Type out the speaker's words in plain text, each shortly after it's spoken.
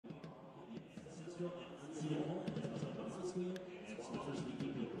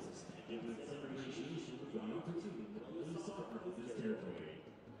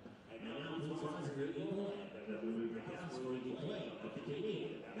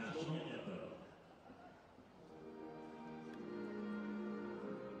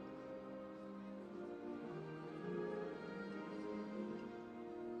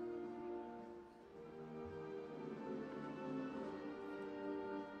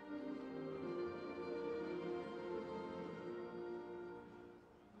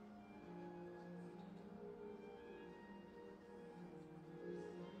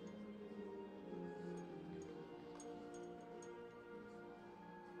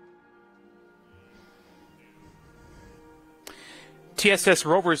TSS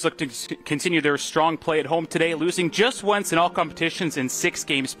Rovers look to continue their strong play at home today, losing just once in all competitions in 6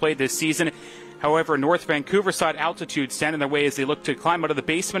 games played this season. However, North Vancouver side Altitude stand in their way as they look to climb out of the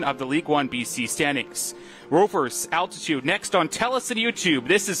basement of the League One BC standings. Rovers Altitude next on TELUS and YouTube.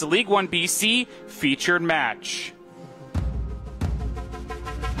 This is the League One BC featured match.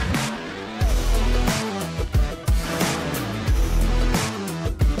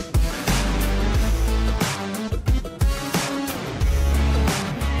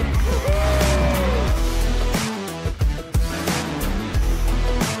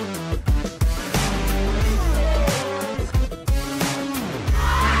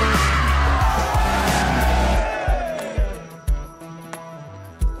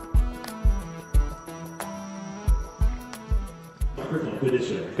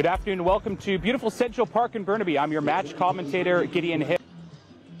 Good afternoon. Welcome to beautiful Central Park in Burnaby. I'm your match commentator, Gideon Hill.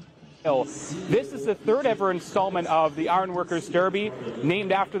 This is the third ever installment of the Ironworkers Derby,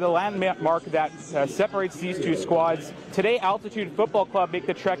 named after the landmark that separates these two squads. Today, Altitude Football Club make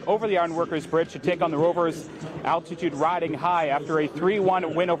the trek over the Ironworkers Bridge to take on the Rovers. Altitude riding high after a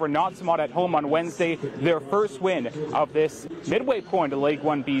 3-1 win over Notsamot at home on Wednesday, their first win of this midway point of League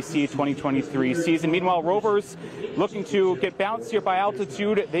One BC 2023 season. Meanwhile, Rovers looking to get bounced here by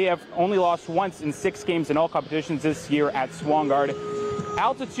Altitude. They have only lost once in 6 games in all competitions this year at Swangard.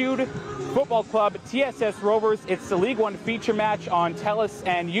 Altitude Football Club, TSS Rovers. It's the League One feature match on TELUS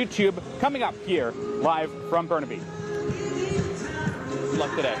and YouTube coming up here live from Burnaby. Good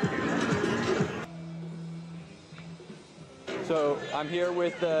luck today. So I'm here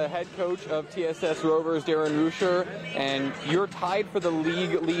with the head coach of TSS Rovers, Darren Rusher, and you're tied for the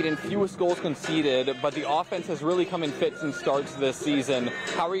league lead in fewest goals conceded, but the offense has really come in fits and starts this season.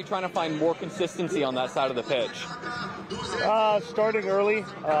 How are you trying to find more consistency on that side of the pitch? Starting early,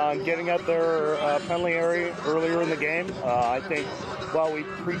 getting at their penalty area earlier in the game. I think while we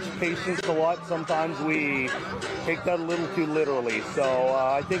preach patience a lot, sometimes we take that a little too literally. So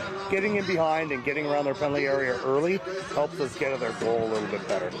I think getting in behind and getting around their penalty area early helps us get at their goal a little bit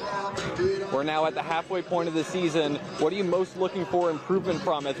better. We're now at the halfway point of the season. What are you most looking for improvement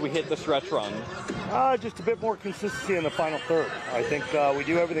from as we hit the stretch run? Just a bit more consistency in the final third. I think we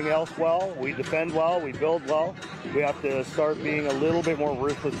do everything else well. We defend well. We build well. We have to start being a little bit more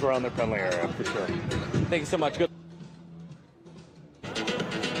ruthless around their penalty area, for sure. Thank you so much. Good.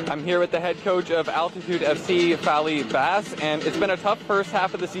 I'm here with the head coach of Altitude FC, Fally Bass, and it's been a tough first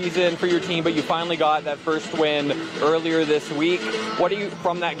half of the season for your team, but you finally got that first win earlier this week. What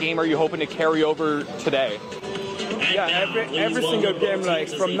from that game are you hoping to carry over today? Yeah, every single game, like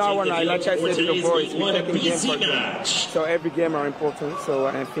from now on, like I said to the boys, we're taking games for game. So every game are important. So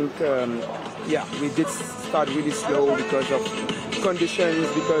I think, yeah, we did start really slow because of conditions,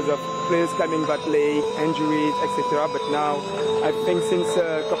 because of players coming back late, injuries, etc. But now, I think since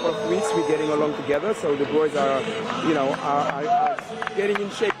a couple of weeks, we're getting along together. So the boys are, you know, are getting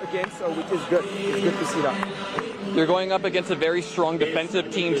in shape again. So which is good. It's good to see that. You're going up against a very strong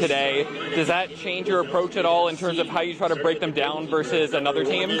defensive team today. Does that change your approach at all in terms of how you try to break them down versus another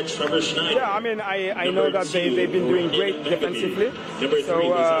team? Yeah, I mean, I know that they've been doing great defensively.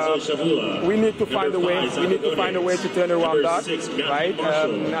 So we need to find a way. We need to find a way to turn around that, right?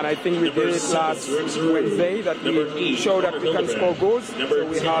 And I think we did it last Wednesday, that we showed that we can score goals. So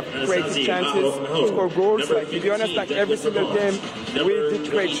we have created chances to score goals. Like, to be honest, like every single game, we did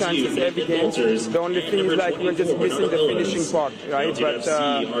create chances every game. The only thing is like we're just missing the finishing part, right? But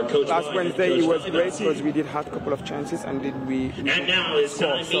last Wednesday it was great because we did have a couple of chances and we scored.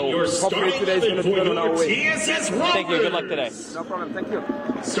 So hopefully today is going to turn on our way. Thank you. Good luck today. No problem. Thank you.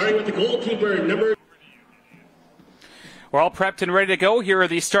 Starting with the goalkeeper, number. We're all prepped and ready to go. Here are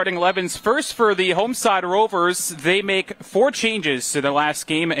the starting 11s. First for the home side Rovers, they make 4 changes to their last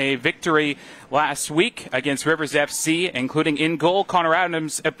game, a victory last week against Rivers FC, including in goal. Connor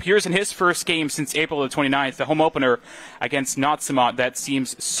Adams appears in his first game since April the 29th, the home opener against Notsamot. That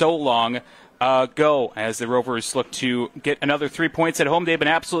seems so long ago as the Rovers look to get another 3 points at home. They've been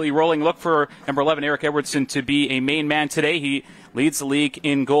absolutely rolling. Look for number 11, Eric Edwardson, to be a main man today. He leads the league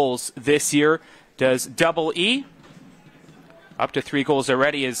in goals this year. Does double E. Up to 3 goals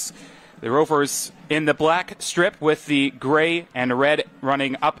already as the Rovers in the black strip with the gray and red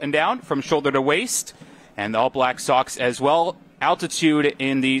running up and down from shoulder to waist, and the all black socks as well. Altitude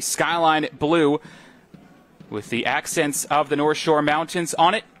in the skyline blue with the accents of the North Shore Mountains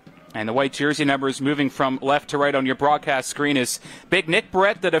on it, and the white jersey numbers moving from left to right on your broadcast screen is big Nick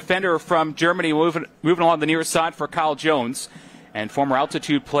Brett, the defender from Germany, moving along the near side for Kyle Jones, and former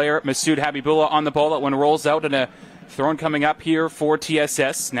Altitude player Masoud Habibullah on the ball. That one rolls out in a thrown coming up here for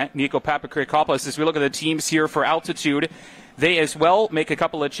TSS. Nico Papakriakopoulos. As we look at the teams here for Altitude, They as well make a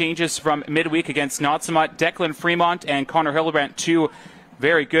couple of changes from midweek against Notsamot. Declan Fremont and Connor Hildebrandt, two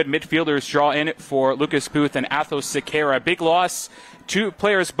very good midfielders, draw in for Lucas Booth and Athos Sequeira. Big loss. Two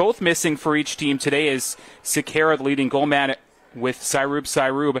players both missing for each team today is Sequeira, the leading goalman, with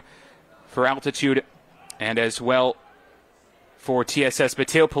Sairub for Altitude, and as well for TSS.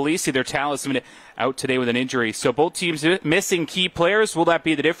 Mateo Polisi, their talisman, out today with an injury. So both teams missing key players. Will that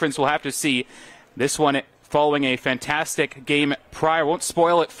be the difference? We'll have to see. This one following a fantastic game prior. Won't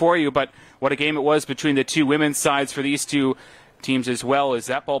spoil it for you, but what a game it was between the two women's sides for these two teams as well, as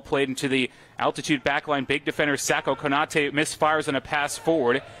that ball played into the Altitude backline. Big defender Sako Konate misfires on a pass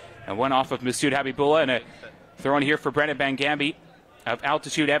forward and went off of Masoud Habibullah, and a throw in here for Brendan Bangambi of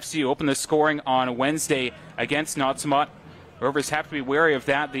Altitude FC. Opened the scoring on Wednesday against Notsamot. Rovers have to be wary of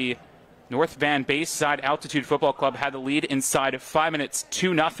that. The North Van Bayside Altitude Football Club had the lead inside 5 minutes,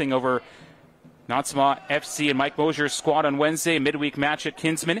 2-0 over Notsamot FC and Mike Mosier's squad on Wednesday. Midweek match at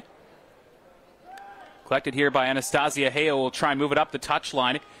Kinsman. Collected here by Anastasia Hale. Will try and move it up the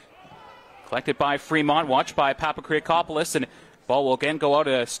touchline. Collected by Fremont, watched by Papakriakopoulos, and ball will again go out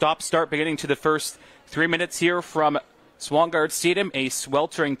a stop-start beginning to the first 3 minutes here from Swangard Stadium. A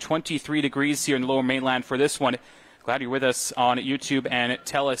sweltering 23 degrees here in the Lower Mainland for this one. Glad you're with us on YouTube and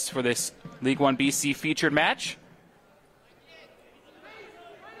TELUS for this League One BC featured match.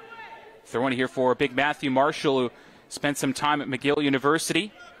 Throw in here for Big Matthew Marshall, who spent some time at McGill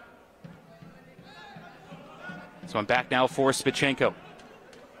University. So I'm back now for Spichenko.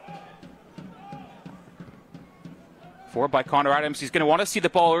 Forward by Connor Adams. He's going to want to see the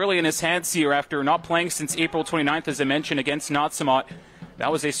ball early in his hands here after not playing since April 29th, as I mentioned, against Notsamot.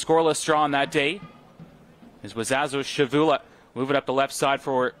 That was a scoreless draw on that day. As Wazazo Shavula moving up the left side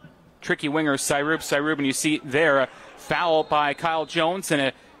for tricky winger Sairub, and you see there a foul by Kyle Jones and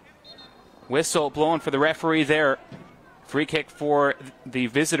a whistle blown for the referee there. Free kick for the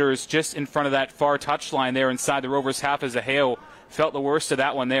visitors just in front of that far touchline there inside the Rovers half, as Aheo felt the worst of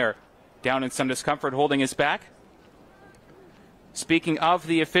that one there. Down in some discomfort, holding his back. Speaking of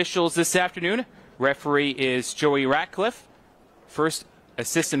the officials this afternoon, referee is Joey Ratcliffe. First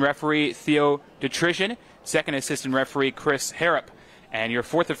assistant referee Theo Detrision. Second assistant referee Chris Harrop. And your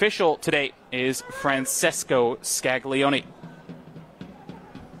fourth official today is Francesco Scaglione.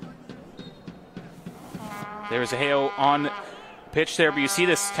 There's Aheo on pitch there, but you see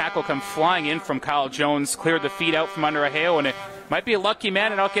this tackle come flying in from Kyle Jones. Cleared the feet out from under Aheo, and it might be a lucky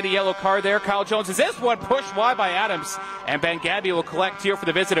man and not get a yellow card there. Kyle Jones is this one pushed wide by Adams, and Bangambi will collect here for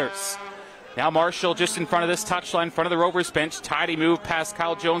the visitors. Now Marshall just in front of this touchline, in front of the Rovers bench. Tidy move past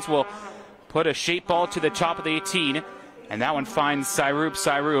Kyle Jones, will put a shape ball to the top of the 18, and that one finds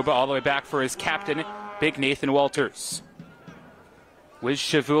Sairub all the way back for his captain, Big Nathan Walters. Wiz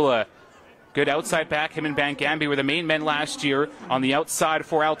Shavula, good outside back. Him and Bangambi were the main men last year on the outside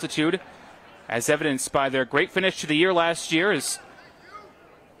for Altitude, as evidenced by their great finish to the year last year, as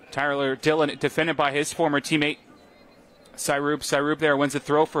Tyler Dillon, defended by his former teammate Sairub there, wins a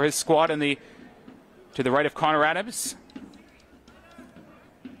throw for his squad to the right of Connor Adams.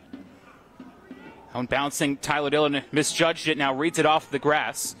 On bouncing, Tyler Dillon misjudged it, now reads it off the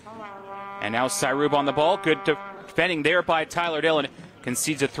grass. And now Sairub on the ball. Good defending there by Tyler Dillon.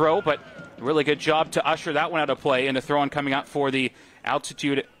 Concedes a throw, but really good job to usher that one out of play. And a throw-in coming out for the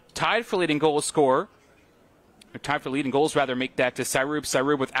Altitude tied for leading goal scorer. Or tied for leading goals, rather, make that to Sairub.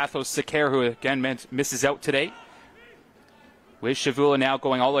 Sairub with Athos Sequeira, who again misses out today. With Shavula now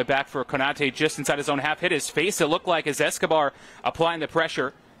going all the way back for Konate just inside his own half. Hit his face, it looked like, as Escobar applying the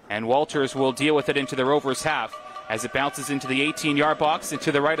pressure. And Walters will deal with it into the Rovers half as it bounces into the 18-yard box and to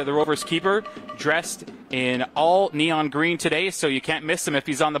the right of the Rovers keeper, dressed in all neon green today, so you can't miss him if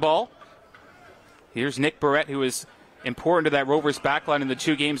he's on the ball. Here's Nick Barrett, who is important to that Rovers backline in the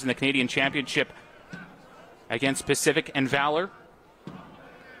two games in the Canadian Championship against Pacific and Valor.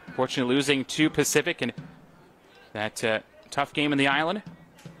 Fortunately losing to Pacific in that tough game in the island,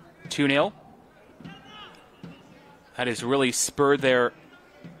 2-0. That has really spurred their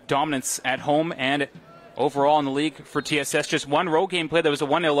dominance at home and overall in the league for TSS. Just one road game play. There was a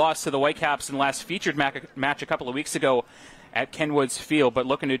 1-0 loss to the Whitecaps in the last featured match a couple of weeks ago at Kenwoods Field, but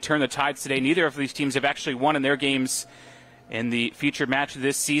looking to turn the tides today. Neither of these teams have actually won in their games in the featured match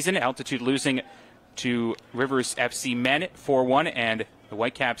this season. Altitude losing to Rivers FC men 4-1, and the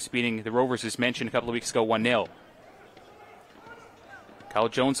Whitecaps beating the Rovers, as mentioned a couple of weeks ago, 1-0. Kyle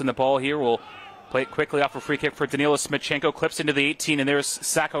Jones in the ball here will play it quickly off a free kick for Danila Smichenko. Clips into the 18, and there's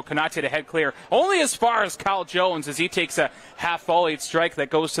Sako Konate to head clear. Only as far as Kyle Jones as he takes a half-volleyed strike that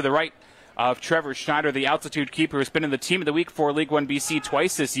goes to the right of Trevor Schneider, the Altitude keeper, who's been in the Team of the Week for League One BC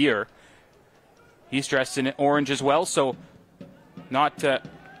twice this year. He's dressed in orange as well, so not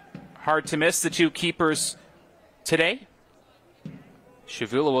hard to miss the two keepers today.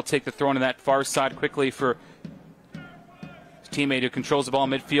 Shavula will take the throw into that far side quickly for his teammate who controls the ball in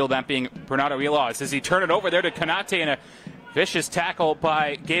midfield, that being Bernardo Elas. As he turned it over there to Konate, and a vicious tackle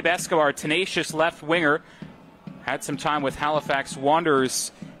by Gabe Escobar, tenacious left winger. Had some time with Halifax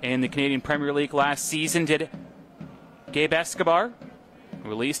Wanderers in the Canadian Premier League last season, did Gabe Escobar.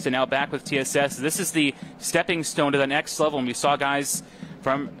 Released and now back with TSS. This is the stepping stone to the next level. And we saw guys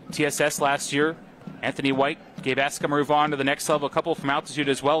from TSS last year, Anthony White, Gabe Escobar, move on to the next level. A couple from altitude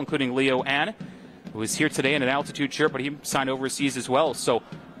as well, including Leo Ann, who was here today in an altitude shirt, but he signed overseas as well. So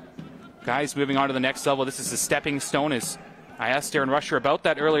guys moving on to the next level. This is a stepping stone. As I asked Darren Rusher about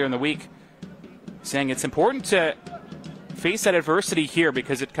that earlier in the week, saying it's important to face that adversity here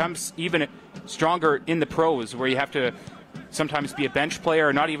because it comes even stronger in the pros, where you have to sometimes be a bench player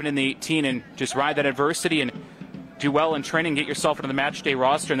or not even in the 18 and just ride that adversity and do well in training, get yourself into the match day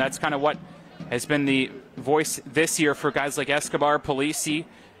roster. And that's kind of what has been the voice this year for guys like Escobar, Polisi,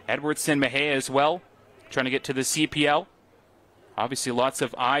 Edwardson, Mejia as well, trying to get to the CPL. Obviously lots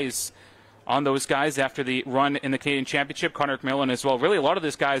of eyes on those guys after the run in the Canadian Championship. Connor McMillan as well. Really a lot of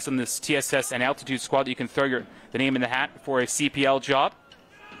these guys in this TSS and altitude squad that you can throw the name in the hat for a CPL job.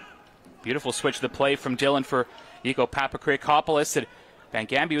 Beautiful switch of the play from Dylan for Iko Papakriakopoulos. And Van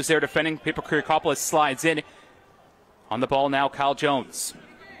Gamby was there defending. Papakriakopoulos slides in. On the ball now, Kyle Jones.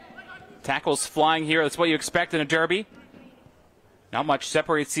 Tackles flying here. That's what you expect in a derby. Not much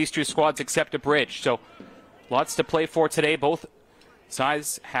separates these two squads except a bridge. So lots to play for today. Both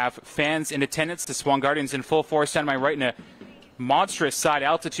sides have fans in attendance. The Swangardians in full force on my right, and a monstrous side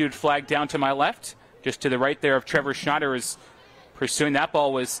altitude flag down to my left. Just to the right there of Trevor Schneider is pursuing that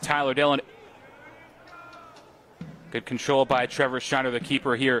ball was Tyler Dillon. Good control by Trevor Schneider, the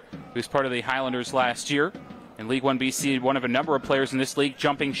keeper here, who's part of the Highlanders last year. In League 1 BC, one of a number of players in this league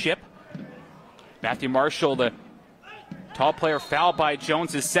jumping ship. Matthew Marshall, the tall player, fouled by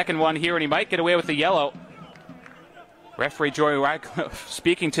Jones, his second one here, and he might get away with the yellow. Referee Joey Radcliffe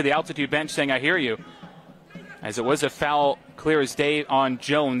speaking to the altitude bench saying, I hear you. As it was a foul clear as day on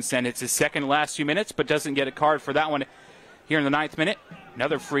Jones, and it's his second last few minutes, but doesn't get a card for that one here in the 9th minute.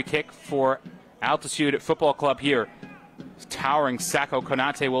 Another free kick for Altitude Football Club here. Towering Sako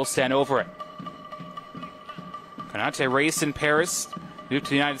Konate will stand over it. Konate raced in Paris, moved to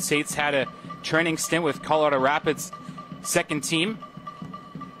the United States, had a training stint with Colorado Rapids second team.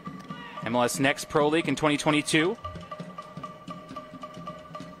 MLS Next Pro League in 2022.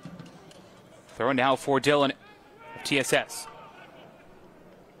 Throw now for Dylan of TSS.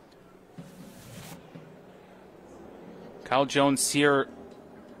 Kyle Jones here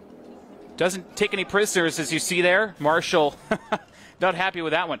doesn't take any prisoners, as you see there. Marshall not happy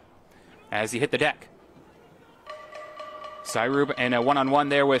with that one as he hit the deck. Cyrub and a one-on-one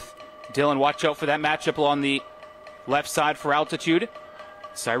there with Dylan. Watch out for that matchup along the left side for Altitude.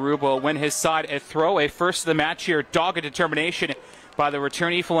 Cyrub will win his side a throw, a first of the match here. Dogged determination by the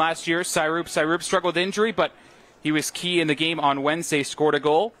returnee from last year. Cyrub struggled with injury, but he was key in the game on Wednesday. Scored a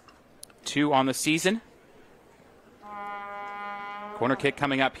goal, 2 on the season. Corner kick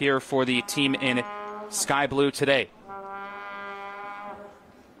coming up here for the team in Sky Blue today.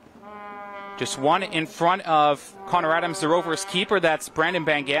 Just one in front of Connor Adams, the Rovers keeper. That's Brandon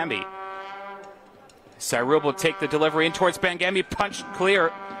Bangambi. Cyrub will take the delivery in towards Bangambi. Punched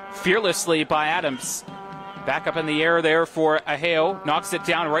clear fearlessly by Adams. Back up in the air there for Aheo. Knocks it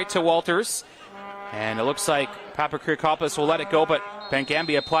down right to Walters. And it looks like Papakriakopoulos will let it go, but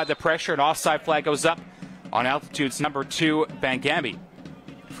Bangambi applied the pressure. An offside flag goes up on Altitude's number 2, Bangambi.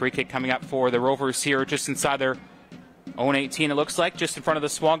 Free kick coming up for the Rovers here just inside their own 18, it looks like, just in front of the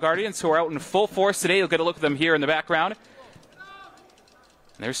Swangardians, who are out in full force today. You'll get a look at them here in the background.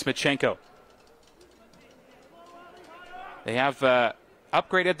 And there's Smichenko. They have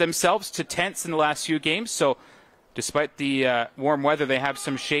upgraded themselves to tents in the last few games, so despite the warm weather, they have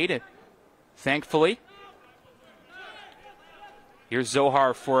some shade, thankfully. Here's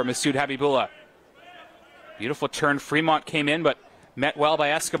Zohar for Masoud Habibullah. Beautiful turn. Fremont came in, but met well by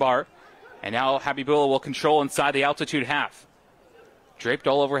Escobar. And now Habibullah will control inside the Altitude half. Draped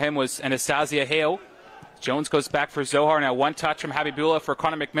all over him was Anastasia Heo. Jones goes back for Zohar. Now one touch from Habibullah for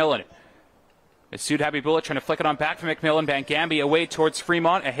Connor McMillan. Masoud Habibullah trying to flick it on back from McMillan. Bangambi away towards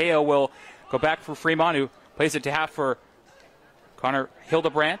Fremont. Aheo will go back for Fremont, who plays it to half for Connor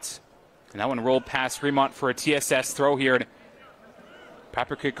Hildebrandt. And that one rolled past Fremont for a TSS throw here. And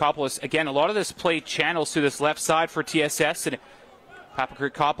Papakriakopoulos, again, a lot of this play channels to this left side for TSS. And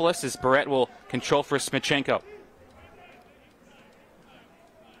Papakriakopoulos, as Barrett will control for Smichenko.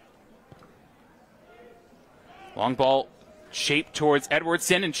 Long ball shape towards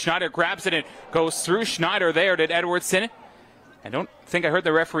Edwardson, and Schneider grabs it and goes through Schneider there to Edwardson. I don't think I heard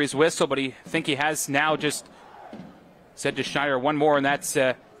the referee's whistle, but I think he has now just said to Schneider one more, and that's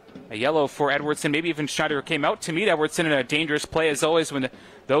a yellow for Edwardson. Maybe even Schneider came out to meet Edwardson in a dangerous play, as always, when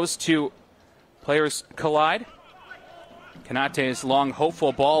those two players collide. Konate's long,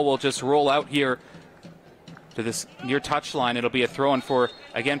 hopeful ball will just roll out here to this near touchline. It'll be a throw-in for,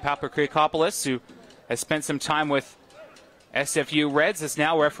 again, Papakrikopoulos, who has spent some time with SFU Reds, as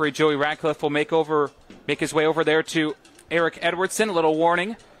now referee Joey Radcliffe will make his way over there to Eric Edwardson. A little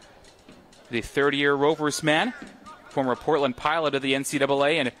warning. The third-year Rovers man, former Portland pilot of the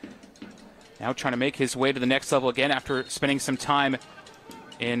NCAA, and now trying to make his way to the next level again after spending some time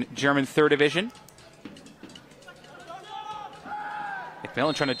in German 3rd Division.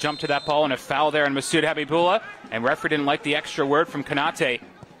 McMillan trying to jump to that ball, and a foul there on Masoud Habibullah, and referee didn't like the extra word from Konate.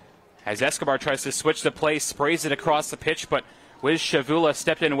 As Escobar tries to switch the play, sprays it across the pitch, but Wiz Shavula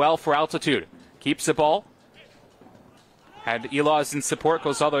stepped in well for Altitude. Keeps the ball. Had Eloz in support,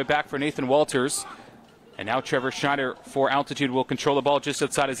 goes all the way back for Nathan Walters. And now Trevor Schneider for Altitude will control the ball just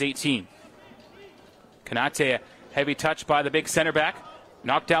outside his 18. Konate, a heavy touch by the big center back.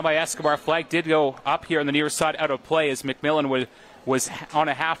 Knocked down by Escobar. Flag did go up here on the near side, out of play, as McMillan was on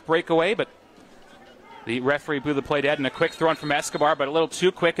a half breakaway, but the referee blew the play dead, and a quick throw in from Escobar, but a little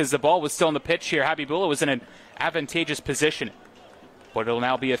too quick as the ball was still on the pitch here. Habibullah was in an advantageous position. But it'll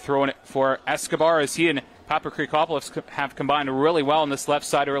now be a throw in for Escobar, as he and Papakrikopoulos have combined really well on this left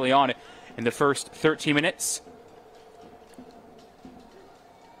side early on in the first 13 minutes.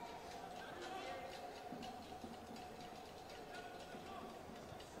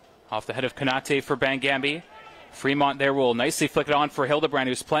 Off the head of Konate for Bangambi. Fremont there will nicely flick it on for Hildebrand,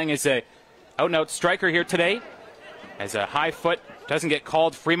 who's playing as a out-and-out striker here today. As a high foot doesn't get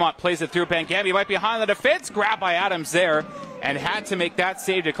called, Fremont plays it through. Bangambi right behind the defense. Grabbed by Adams there, and had to make that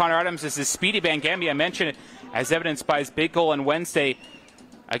save to Connor Adams. As his speedy Bangambi, I mentioned it, as evidenced by his big goal on Wednesday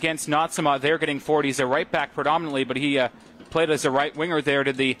against Natsama. They're getting forward. He's a right back predominantly, but he played as a right winger there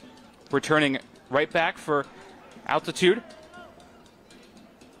to the returning right back for Altitude.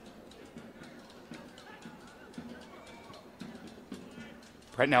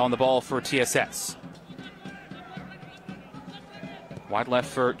 Right now on the ball for TSS. Wide left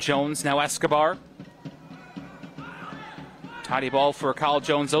for Jones, now Escobar. Tidy ball for Kyle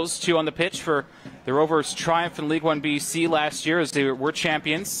Jones. Those two on the pitch for the Rovers' triumph in League 1 BC last year as they were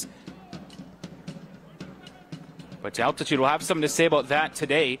champions. But Altitude will have something to say about that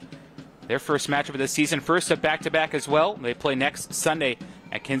today. Their first matchup of the season. First up back-to-back as well. They play next Sunday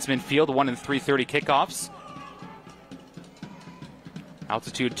at Kinsman Field, 1 and 3:30 kickoffs.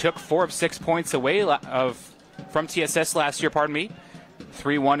 Altitude took 4 of 6 points away from TSS last year,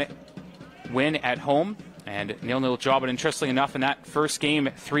 3-1 win at home, and 0-0 draw. But interestingly enough, in that first game,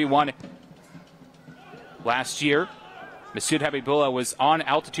 3-1 last year, Masoud Habibullah was on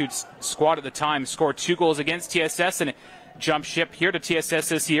Altitude's squad at the time, scored 2 goals against TSS, and jumped ship here to TSS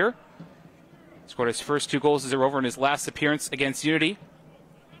this year. Scored his first 2 goals as a Rover in his last appearance against Unity.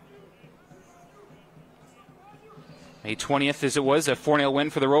 May 20th, as it was, a 4-0 win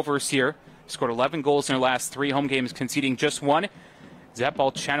for the Rovers here. Scored 11 goals in their last 3 home games, conceding just 1. That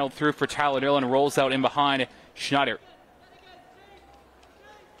ball channeled through for Tyler Dillon, rolls out in behind Schneider.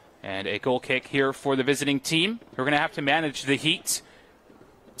 And a goal kick here for the visiting team. We're going to have to manage the Heat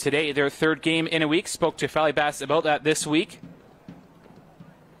today, their 3rd game in a week. Spoke to Fally Bass about that this week.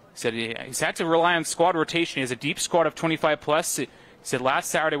 Said he's had to rely on squad rotation. He has a deep squad of 25+. He said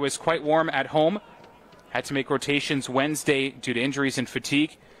last Saturday was quite warm at home. Had to make rotations Wednesday due to injuries and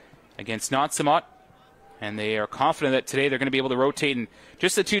fatigue against Natsamot. And they are confident that today they're going to be able to rotate. And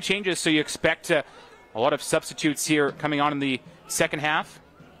just the 2 changes, so you expect a lot of substitutes here coming on in the second half,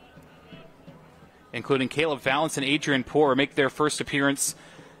 including Caleb Valance and Adrian Poor make their first appearance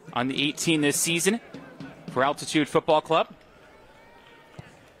on the 18 this season for Altitude Football Club.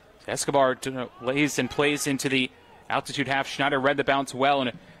 Escobar lays and plays into the Altitude half. Schneider read the bounce well,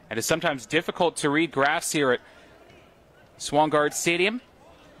 and it's sometimes difficult to read grass here at Swangard Stadium.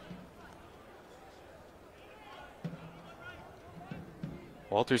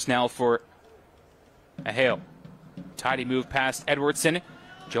 Walters now for a hail. Tidy move past Edwardson.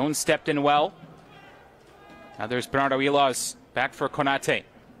 Jones stepped in well. Now there's Bernardo Eloz back for Konate.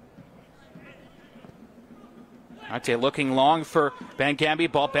 Konate looking long for Bangambi.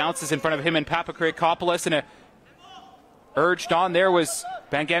 Ball bounces in front of him and Papakrikopoulos, and urged on there was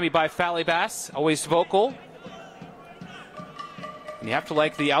Bangambi by Fally Bass, always vocal. And you have to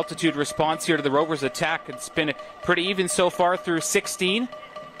like the Altitude response here to the Rovers' attack. It's been pretty even so far through 16.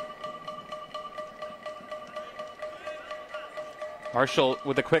 Marshall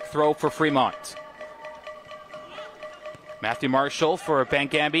with a quick throw for Fremont. Matthew Marshall for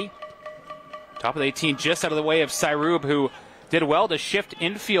Bangambi. Top of the 18, just out of the way of Sairub, who did well to shift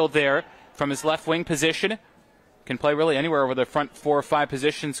infield there from his left wing position. Can play really anywhere over the front 4 or 5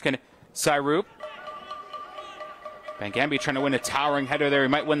 positions, can Sairub. Bangambi trying to win a towering header there. He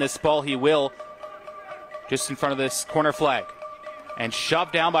might win this ball. He will. Just in front of this corner flag. And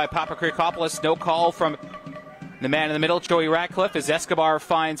shoved down by Papakrikopoulos. No call from the man in the middle, Joey Ratcliffe, as Escobar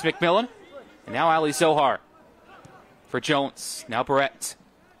finds McMillan. And now Ali Zohar for Jones. Now Barrett.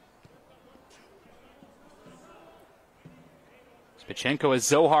 Spichenko has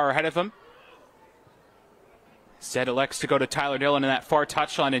Zohar ahead of him. Instead elects to go to Tyler Dillon in that far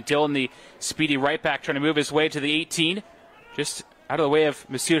touchline, and Dillon, the speedy right back, trying to move his way to the 18. Just out of the way of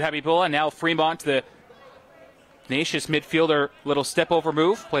Masoud Habibullah. Now Fremont, the tenacious midfielder, little step over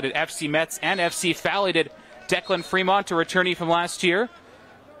move. Played at FC Metz and FC Fally. Did Declan Fremont, a returnee from last year.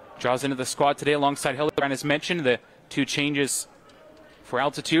 Draws into the squad today alongside Hildebrand, as mentioned. The 2 changes for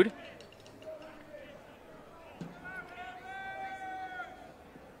altitude.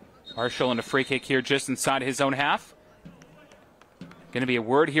 Marshall and a free kick here just inside his own half. Going to be a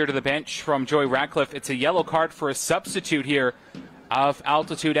word here to the bench from Joey Ratcliffe. It's a yellow card for a substitute here of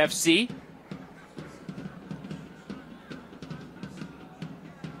Altitude FC.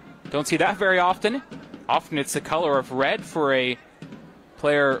 Don't see that very often. Often it's the color of red for a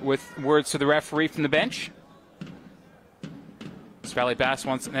player with words to the referee from the bench. Valley Bass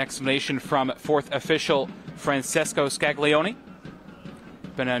wants an explanation from 4th official Francesco Scaglione.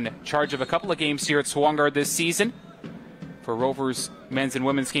 Been in charge of a couple of games here at Swangard this season for Rovers men's and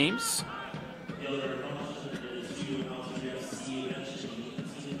women's games.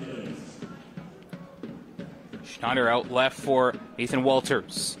 Schneider out left for Nathan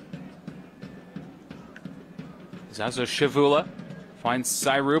Walters. Zazo Shavula finds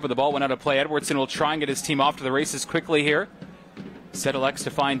Sairub, but the ball went out of play. Edwardson will try and get his team off to the races quickly here. Set elects to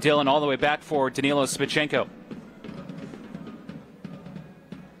find Dillon all the way back for Danilo Spichenko.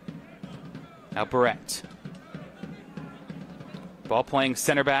 Now Barrett. Ball playing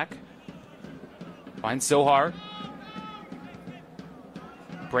center back. Finds Zohar.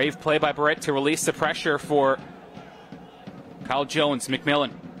 Brave play by Barrett to release the pressure for Kyle Jones.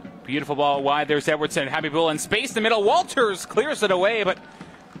 McMillan. Beautiful ball wide. There's Edwardson. Habibullah in space in the middle. Walters clears it away, but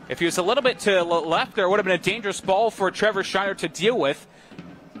if he was a little bit to the left, there would have been a dangerous ball for Trevor Schneider to deal with.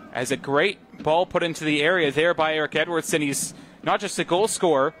 As a great ball put into the area there by Eric Edwardson. He's not just a goal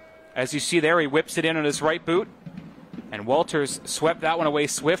scorer. As you see there, he whips it in on his right boot. And Walters swept that one away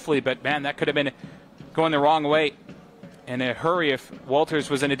swiftly, but man, that could have been going the wrong way in a hurry if Walters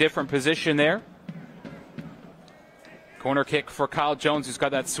was in a different position there. Corner kick for Kyle Jones, who's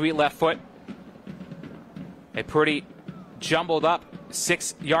got that sweet left foot. A pretty jumbled up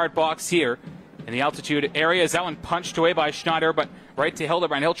 6-yard box here in the altitude area. As that one punched away by Schneider, but right to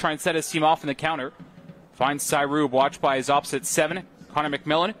Hildebrand. He'll try and set his team off in the counter. Finds Sairub, watched by his opposite 7, Connor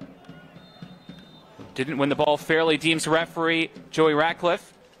McMillan. Didn't win the ball fairly, deems referee Joey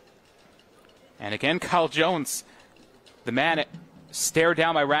Ratcliffe. And again, Kyle Jones, the man stared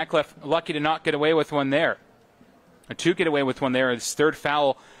down by Ratcliffe, lucky to not get away with one there. Or to get away with one there. His 3rd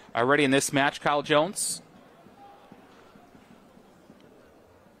foul already in this match, Kyle Jones.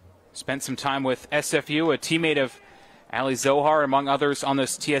 Spent some time with SFU, a teammate of Ali Zohar, among others, on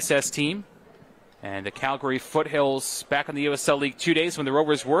this TSS team. And the Calgary Foothills back in the USL League 2 days when the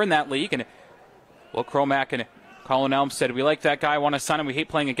Rovers were in that league. And Will Cromack and Colin Elm said, we like that guy, want to sign him, we hate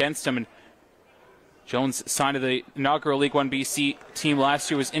playing against him. And Jones signed to the inaugural League 1 BC team last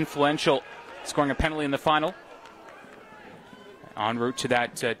year, was influential, scoring a penalty in the final. En route to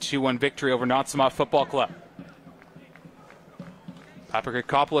that 2-1 victory over Natsama Football Club.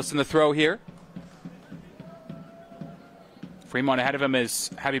 Papakrikopoulos in the throw here. Fremont ahead of him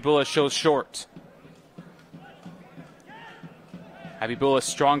as Habibullah shows short. Habibullah,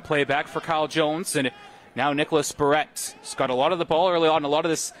 strong play back for Kyle Jones, and now Nicholas Barrett. He's got a lot of the ball early on. A lot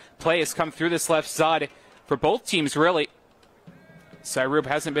of this play has come through this left side for both teams, really. Sairub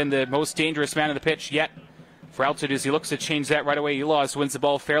hasn't been the most dangerous man on the pitch yet for Altitude as he looks to change that right away. Eloz wins the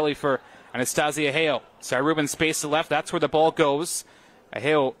ball fairly for Anastasia Aheo. Sairub in space to left. That's where the ball goes.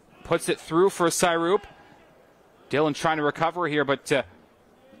 Aheo puts it through for Sairub. Dillon trying to recover here, but one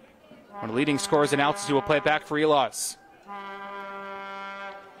of the leading scorers in Altitude will play it back for Eloz.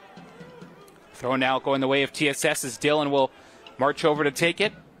 Throw now going the way of TSS as Dillon will march over to take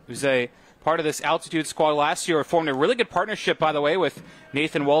it. Who's a part of this Altitude squad last year. Formed a really good partnership, by the way, with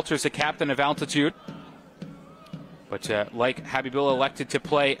Nathan Walters, the captain of Altitude. But like Habibullah, elected to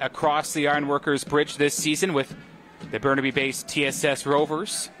play across the Ironworkers Bridge this season with the Burnaby-based TSS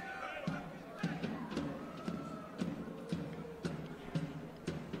Rovers.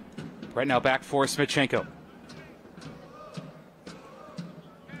 Right now back for Smichenko.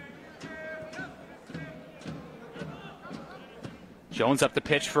 Jones up the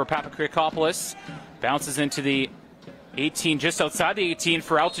pitch for Papakriakopoulos. Bounces into the 18, just outside the 18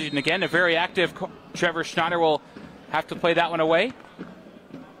 for Altitude. And again, a very active Trevor Schneider will have to play that one away.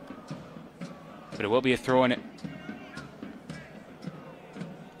 But it will be a throw-in. At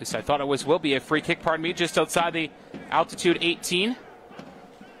least I thought it will be a free kick, pardon me, just outside the Altitude 18.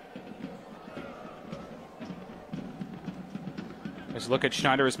 There's a look at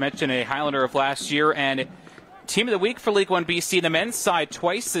Schneider, as mentioned, a Highlander of last year, and Team of the Week for League 1 BC, the men's side,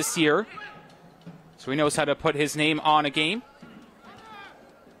 twice this year. So he knows how to put his name on a game.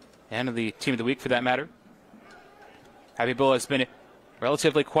 And the Team of the Week, for that matter. Habibullah has been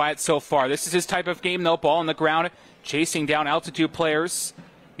relatively quiet so far. This is his type of game, though. Ball on the ground, chasing down Altitude players,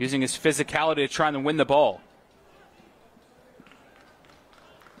 using his physicality to try and win the ball.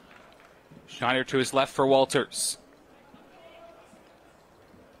 Schneider to his left for Walters.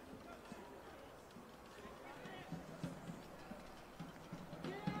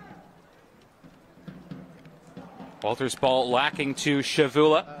 Walters' ball lacking to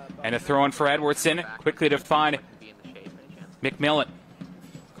Shavula, and a throw-in for Edwardson. Quickly to find McMillan.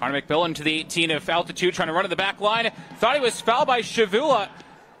 Connor McMillan to the 18 of Altitude, trying to run to the back line. Thought he was fouled by Shavula.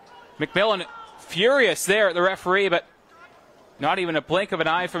 McMillan furious there at the referee, but not even a blink of an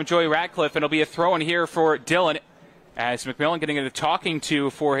eye from Joey Radcliffe, and it'll be a throw-in here for Dillon, as McMillan getting a talking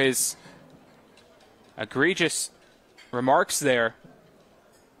to for his egregious remarks there.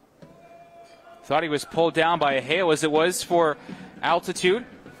 Thought he was pulled down by a Aheo, as it was for Altitude.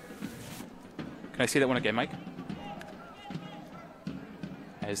 Can I see that one again, Mike?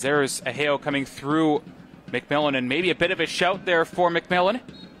 As there's Aheo coming through McMillan, and maybe a bit of a shout there for McMillan.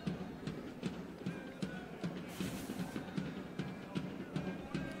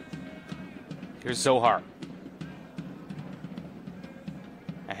 Here's Zohar.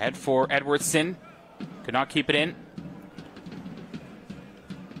 Ahead for Edwardson. Could not keep it in.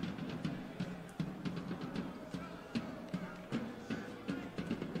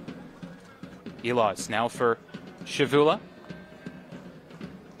 Eloz now for Shavula.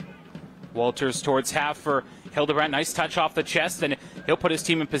 Walters towards half for Hildebrandt. Nice touch off the chest, and he'll put his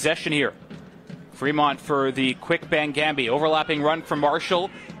team in possession here. Fremont for the quick Bangambi. Overlapping run from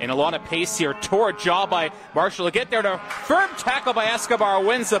Marshall. And a lot of pace here. Tore jaw by Marshall to get there. To firm tackle by Escobar.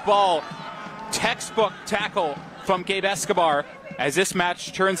 Wins the ball. Textbook tackle from Gabe Escobar. As this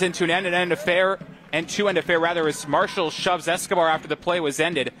match turns into an end-to-end affair. And two-end affair, rather, as Marshall shoves Escobar after the play was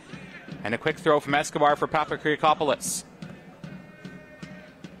ended. And a quick throw from Escobar for Papakriakopoulos.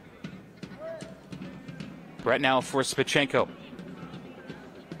 Brett now for Spichenko.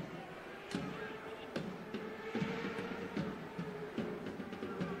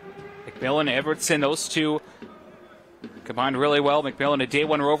 McMillan, Evertson, those two combined really well. McMillan, a Day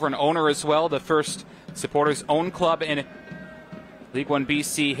 1 Rover and owner as well. The first supporters own club in League 1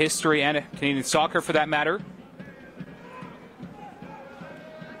 BC history and Canadian soccer for that matter.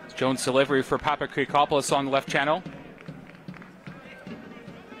 Jones' delivery for Papakriakopoulos on the left channel.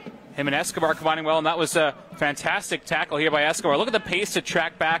 Him and Escobar combining well, and that was a fantastic tackle here by Escobar. Look at the pace to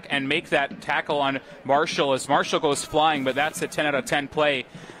track back and make that tackle on Marshall as Marshall goes flying, but that's a 10 out of 10 play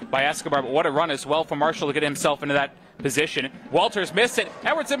by Escobar. But what a run as well for Marshall to get himself into that position. Walters missed it.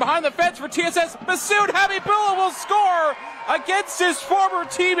 Edwardson behind the fence for TSS. Masoud Habibullah will score against his former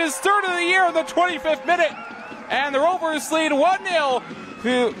team, his third of the year in the 25th minute. And the Rovers lead 1-0.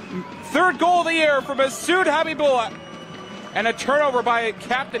 Third goal of the year for Masoud Habibullah. And a turnover by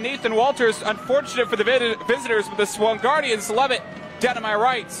Captain Nathan Walters. Unfortunate for the visitors, but the Swangardians love it down to my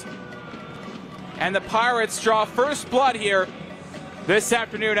right. And the Pirates draw first blood here this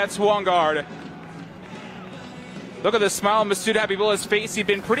afternoon at Swangard. Look at the smile on Masoud Habibullah's face. He'd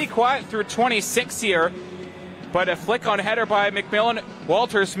been pretty quiet through 26 here. But a flick on header by McMillan.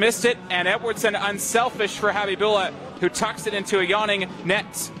 Walters missed it, and Edwardson unselfish for Habibullah, who tucks it into a yawning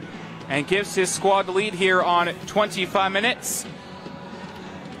net and gives his squad the lead here on 25 minutes.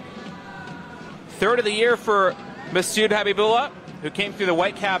 Third of the year for Masoud Habibullah, who came through the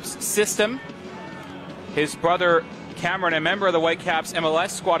Whitecaps system. His brother Cameron, a member of the Whitecaps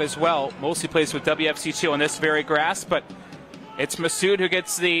MLS squad as well, mostly plays with WFC2 on this very grass, but it's Masoud who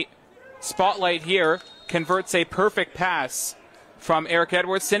gets the spotlight here, converts a perfect pass from Eric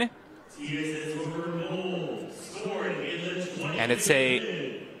Edwardson. And it's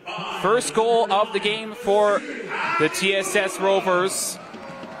a first goal of the game for the TSS Rovers.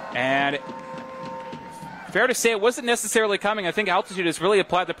 And fair to say it wasn't necessarily coming. I think altitude has really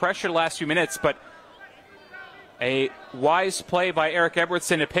applied the pressure the last few minutes, but a wise play by Eric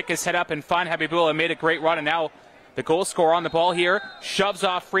Edwardson to pick his head up and find Habibullah, made a great run, and now the goal scorer on the ball here shoves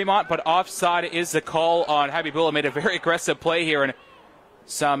off Fremont, but offside is the call on Habibullah. Made a very aggressive play here, and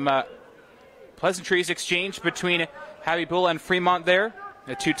some pleasantries exchanged between Habibullah and Fremont there,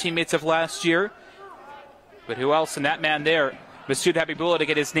 the two teammates of last year. But who else than that man there, Masoud Habibullah, to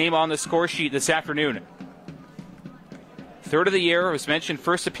get his name on the score sheet this afternoon. Third of the year, it was mentioned,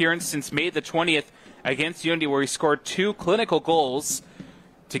 first appearance since May the 20th against Unity, where he scored 2 clinical goals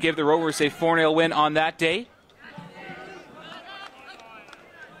to give the Rovers a 4-0 win on that day.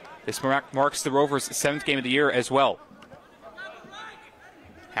 This marks the Rovers' 7th game of the year as well.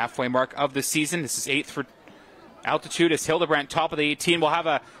 Halfway mark of the season. This is 8th for altitude as Hildebrandt, top of the 18, will have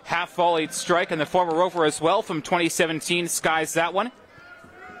a half-volleyed strike, and the former Rover as well from 2017 skies that one.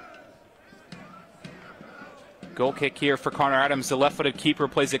 Goal kick here for Connor Adams. The left-footed keeper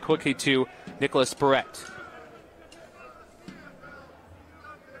plays it quickly to Nicholas Barrett.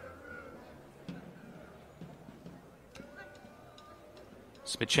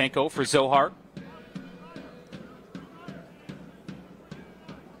 Smichenko for Zohar.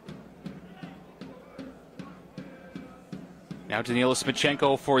 Now Danilo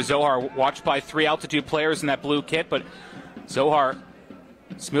Smichenko for Zohar, watched by 3 altitude players in that blue kit, but Zohar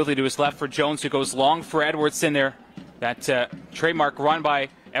smoothly to his left for Jones, who goes long for Edwardson there. That trademark run by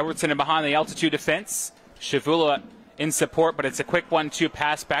Edwardson and behind the altitude defense. Shavula in support, but it's a quick 1-2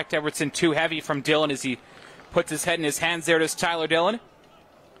 pass back to Edwardson. Too heavy from Dillon as he puts his head in his hands there to Tyler Dillon.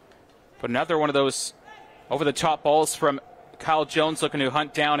 But another one of those over-the-top balls from Kyle Jones, looking to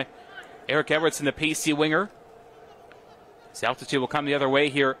hunt down Eric Edwardson, the pacey winger. His altitude will come the other way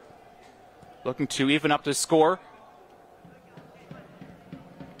here, looking to even up the score.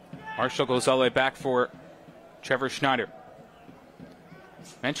 Marshall goes all the way back for Trevor Schneider.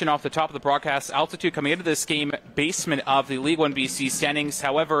 Mentioned off the top of the broadcast, altitude coming into this game, basement of the League 1 BC standings.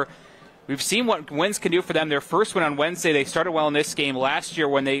 However, we've seen what wins can do for them. Their first win on Wednesday, they started well in this game. Last year,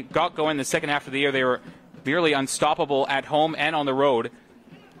 when they got going in the second half of the year, they were nearly unstoppable at home and on the road.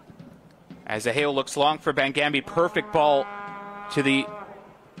 As Aheo looks long for Bangambi, perfect ball to the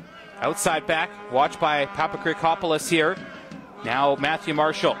outside back, watched by Papakrikopoulos here. Now Matthew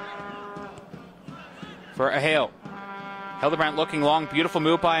Marshall for Aheo. Hildebrandt looking long, beautiful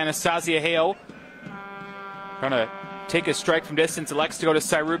move by Anastasia Aheo. Trying to take a strike from distance, elects to go to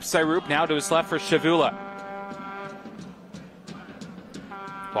Syrup. Syrup now to his left for Shavula.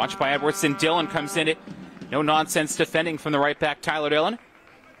 Watched by Edwardson. Dillon comes in it. No nonsense defending from the right back, Tyler Dillon.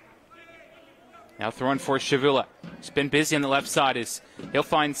 Now throwing for Shavula. He's been busy on the left side. He'll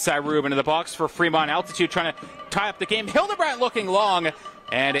find Syrup into the box for Fremont. Altitude trying to tie up the game. Hildebrandt looking long,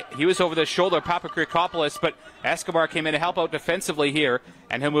 and he was over the shoulder of Papakrikopoulos, but Escobar came in to help out defensively here,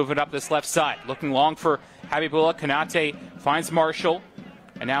 and he'll move it up this left side. Looking long for Habibullah. Kanate finds Marshall,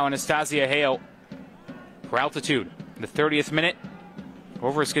 and now Anastasia Aheo for altitude. In the 30th minute,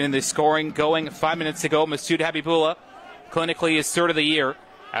 Rovers getting the scoring going 5 minutes ago. Masoud Habibullah, clinically his 3rd of the year,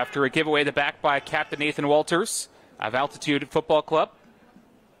 after a giveaway the back by Captain Nathan Walters of Altitude Football Club.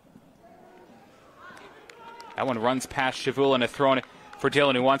 That one runs past Shavula and a throw in for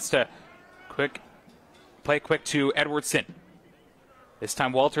Dillon, who wants to play quick to Edwardson. This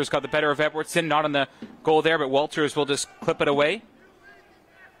time Walters got the better of Edwardson, not on the goal there, but Walters will just clip it away.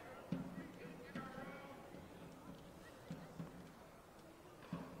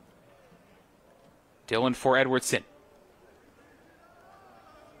 Dillon for Edwardson.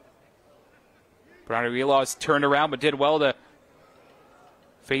 Bernardo Elos turned around but did well to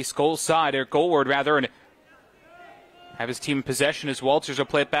face goalward rather, and have his team in possession as Walters will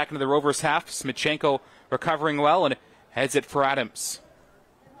play it back into the Rovers half. Smichenko recovering well and heads it for Adams.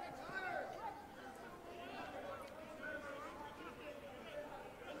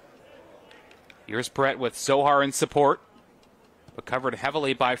 Here's Brett with Zohar in support, but covered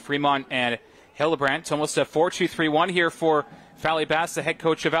heavily by Fremont and Hildebrandt. It's almost a 4-2-3-1 here for Fally Bass, the head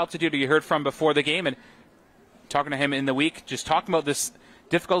coach of Altitude, who you heard from before the game, and talking to him in the week, just talking about this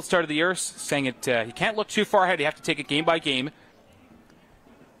difficult start of the year, saying you can't look too far ahead. You have to take it game by game.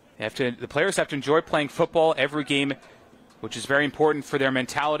 The players have to enjoy playing football every game, which is very important for their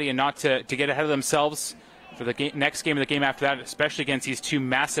mentality and not to get ahead of themselves for the next game of the game after that, especially against these two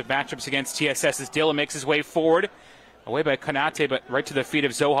massive matchups against TSS. As Dillon makes his way forward, away by Kanate, but right to the feet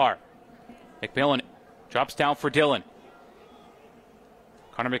of Zohar. McMillan drops down for Dillon.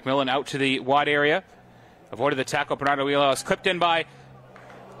 Connor McMillan out to the wide area. Avoided the tackle. Bernardo Elos clipped in by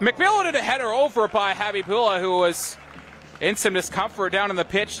McMillan, and a header over by Habibullah, who was in some discomfort down on the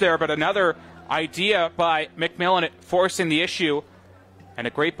pitch there, but another idea by McMillan forcing the issue. And a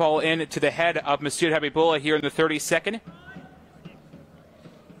great ball in to the head of Masoud Habibullah here in the 32nd.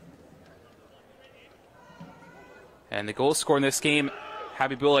 And the goal scorer in this game,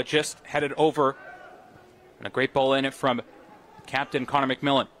 Habibullah just headed over. And a great ball in from captain Connor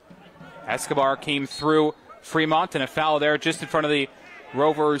McMillan. Escobar came through Fremont, and a foul there just in front of the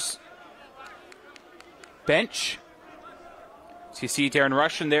Rovers bench. So you see Darren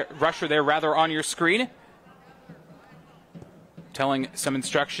Rusher there rather on your screen, telling some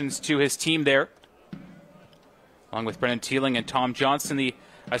instructions to his team there, along with Brendan Teeling and Tom Johnson, the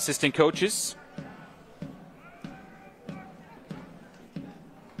assistant coaches.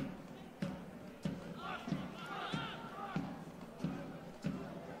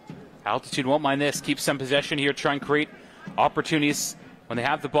 Altitude won't mind this. Keep some possession here. Try and create opportunities when they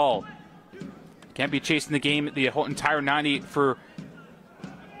have the ball. Can't be chasing the game the whole entire 90 for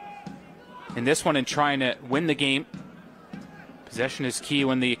in this one and trying to win the game. Possession is key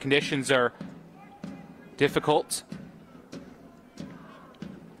when the conditions are difficult.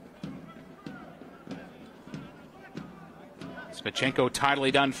 Smichenko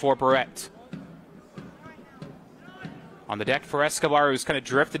tidily done for Barrett. On the deck for Escobar, who's kind of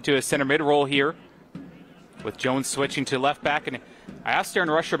drifted to a center mid role here, with Jones switching to left back. And I asked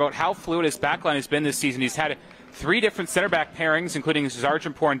Darren Rusher about how fluid his backline has been this season. He's had 3 different center back pairings, including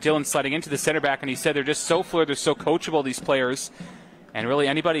Sargentpour and Dillon sliding into the center back, and he said they're just so fluid, they're so coachable, these players, and really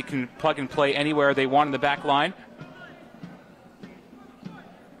anybody can plug and play anywhere they want in the back line.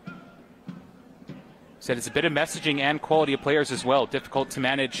 Said it's a bit of messaging and quality of players as well. Difficult to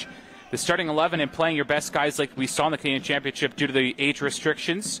manage the starting 11 and playing your best guys like we saw in the Canadian Championship due to the age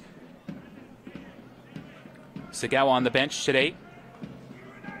restrictions. Sagawa on the bench today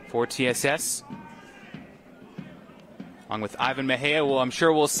for TSS, along with Ivan Mejia, who I'm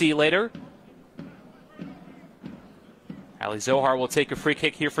sure we'll see later. Ali Zohar will take a free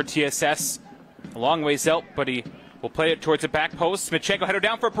kick here for TSS. A long ways out, but he will play it towards the back post. Smichenko header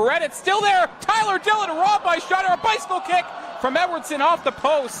down for Barrett. It's still there. Tyler Dillon robbed by Schneider. A bicycle kick from Edwardson off the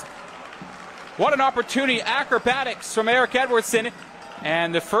post. What an opportunity. Acrobatics from Eric Edwardson.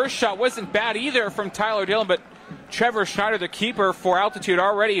 And the first shot wasn't bad either from Tyler Dillon, but Trevor Schneider, the keeper for Altitude,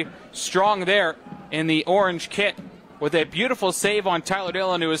 already strong there in the orange kit with a beautiful save on Tyler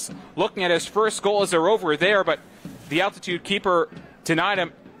Dillon, who was looking at his first goal as a Rover there, but the Altitude keeper denied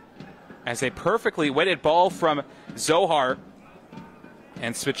him as a perfectly weighted ball from Zohar.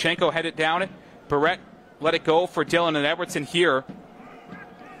 And Smichenko headed down. Barrett let it go for Dillon, and Edwardson here,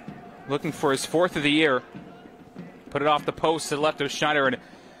 looking for his 4th of the year. Put it off the post to the left of Schneider, and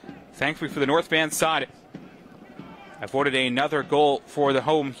thankfully for the North Van side, avoided another goal for the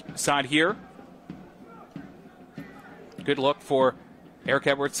home side here. Good look for Eric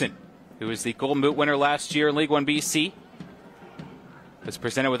Edwardson, who was the Golden Boot winner last year in League 1 BC. Was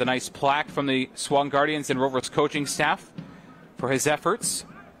presented with a nice plaque from the Swangardians and Rovers coaching staff for his efforts.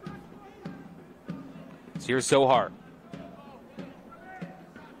 So here's Zohar.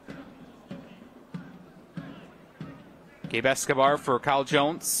 Gabe Escobar for Kyle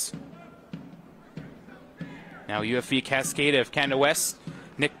Jones. Now UFV Cascade of Canada West,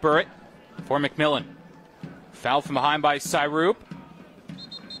 Nick Burrett for McMillan. Foul from behind by Syroop.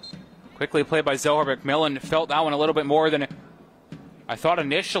 Quickly played by Zohar. McMillan felt that one a little bit more than I thought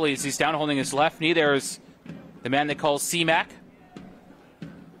initially, as he's down holding his left knee. There's the man they call C-Mac.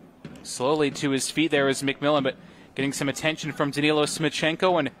 Slowly to his feet there is McMillan, but getting some attention from Danilo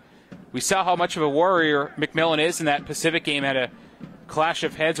Smichenko. And we saw how much of a warrior McMillan is in that Pacific game. Had a clash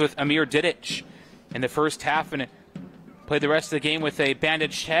of heads with Amir Didic in the first half, and played the rest of the game with a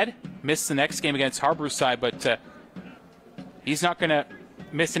bandaged head. Missed the next game against Harborside, but he's not going to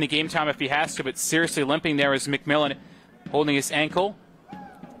miss any game time if he has to, but seriously limping there is McMillan holding his ankle.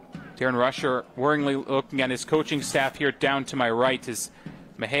 Darren Rusher worryingly looking at his coaching staff here down to my right as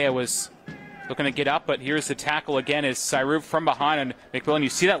Mejia was looking to get up, but here's the tackle again as Syroop from behind on McMillan. You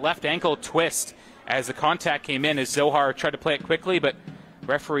see that left ankle twist as the contact came in, as Zohar tried to play it quickly, but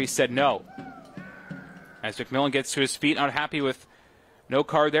referee said no. As McMillan gets to his feet, not happy with no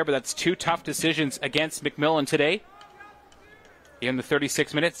card there, but that's 2 tough decisions against McMillan today. In the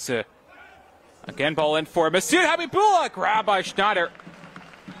 36 minutes, again ball in for Masoud Habibullah, grab by Schneider.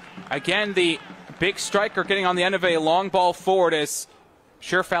 Again, the big striker getting on the end of a long ball forward, as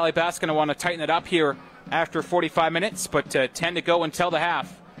sure Valley Bass going to want to tighten it up here after 45 minutes, but 10 to go until the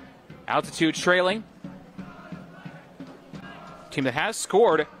half. Altitude trailing. Team that has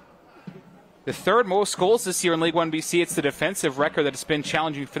scored the 3rd most goals this year in League 1 BC. It's the defensive record that's been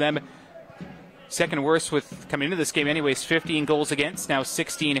challenging for them. 2nd worst with coming into this game anyways, 15 goals against, now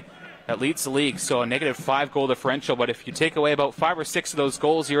 16 that leads the league, so a -5 goal differential. But if you take away about 5 or 6 of those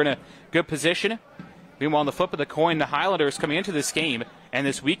goals, you're in a good position. Meanwhile, on the flip of the coin, the Highlanders coming into this game, and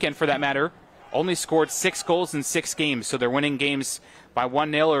this weekend for that matter, only scored 6 goals in 6 games. So they're winning games by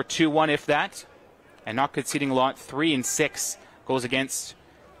 1-0 or 2-1 if that, and not conceding a lot, 3 and 6 goals against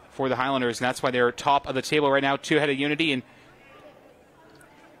for the Highlanders. And that's why they're top of the table right now, 2 ahead of Unity and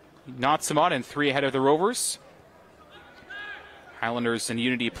not Samot, and 3 ahead of the Rovers. Highlanders and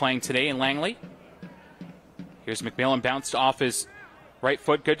Unity playing today in Langley. Here's McMillan, bounced off his right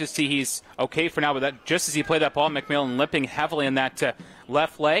foot. Good to see he's okay for now, but that, just as he played that ball, McMillan limping heavily in that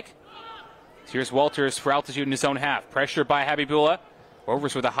left leg. So here's Walters for altitude in his own half. Pressure by Habibullah.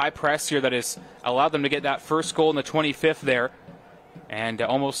 Rovers with a high press here that has allowed them to get that first goal in the 25th there. And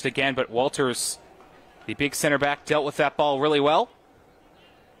almost again, but Walters, the big center back, dealt with that ball really well.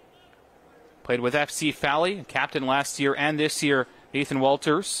 Played with FC Fally, captain last year and this year, Nathan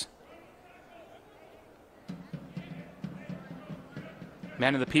Walters.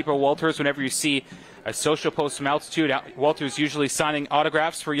 Man of the people, Walters. Whenever you see a social post from altitude, Walters usually signing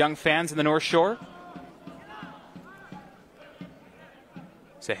autographs for young fans in the North Shore.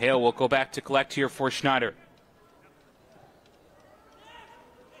 So Hale will go back to collect here for Schneider.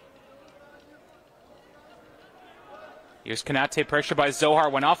 Here's Konate, pressure by Zohar.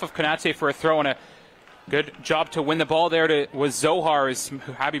 Went off of Konate for a throw, and a good job to win the ball there was Zohar, as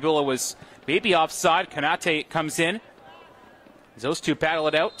Habibullah was maybe offside. Konate comes in. As those two battle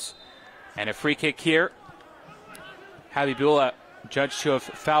it out. And a free kick here. Habibullah judged to have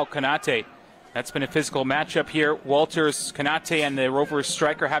fouled Konate. That's been a physical matchup here. Walters, Konate, and the Rovers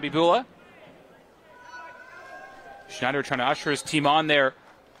striker Habibullah. Schneider trying to usher his team on there,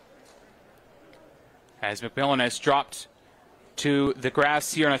 as McMillan has dropped to the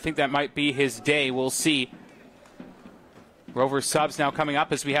grass here, and I think that might be his day. We'll see. Rovers subs now coming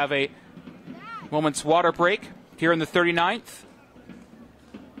up as we have a moment's water break here in the 39th.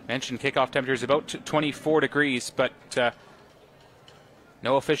 Mentioned kickoff temperature is about 24 degrees, but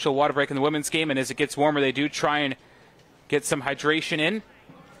no official water break in the women's game, and as it gets warmer, they do try and get some hydration in.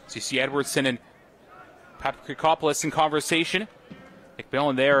 So you see Edwardson and Papakrikopoulos in conversation.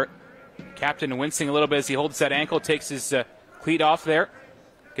 McMillan there, captain, wincing a little bit as he holds that ankle, takes his cleat off there.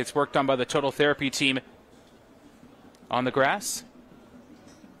 Gets worked on by the total therapy team on the grass.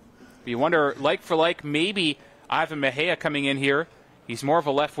 You wonder, like for like, maybe Ivan Mejia coming in here. He's more of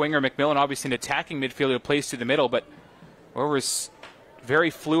a left winger. McMillan obviously an attacking midfielder who plays through the middle, but Rovers very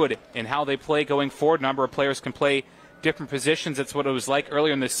fluid in how they play going forward. A number of players can play different positions. That's what it was like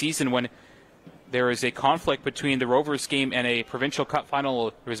earlier in the season when there is a conflict between the Rovers game and a provincial cup final.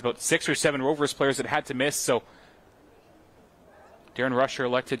 There was about 6 or 7 Rovers players that had to miss, so Darren Rusher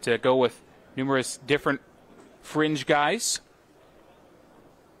elected to go with numerous different fringe guys.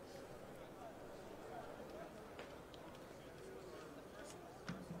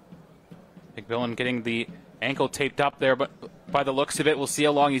 McMillan getting the ankle taped up there, but by the looks of it, we'll see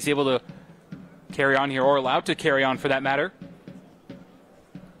how long he's able to carry on here, or allowed to carry on for that matter.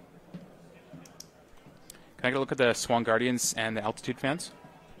 Can I get a look at the Swan Guardians and the Altitude fans?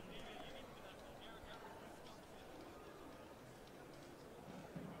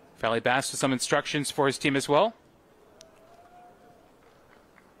 Fally Bass with some instructions for his team as well.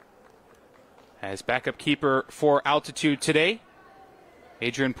 As backup keeper for Altitude today,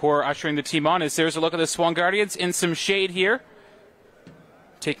 Adrian Poor ushering the team on. As there's a look at the Swan Guardians in some shade here,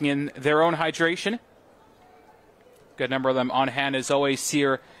 taking in their own hydration. Good number of them on hand as always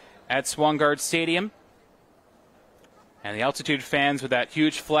here at Swangard Stadium. And the Altitude fans with that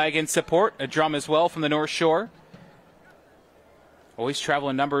huge flag in support, a drum as well from the North Shore. Always travel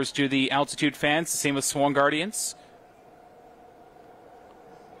in numbers to the Altitude fans, the same with Swan Guardians.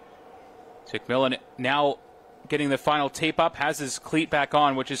 So McMillan now getting the final tape up, has his cleat back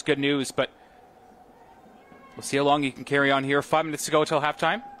on, which is good news, but we'll see how long he can carry on here. 5 minutes to go till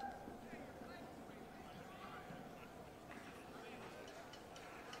halftime.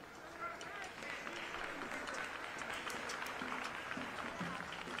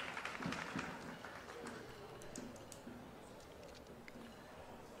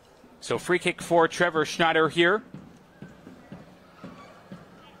 So free kick for Trevor Schneider here.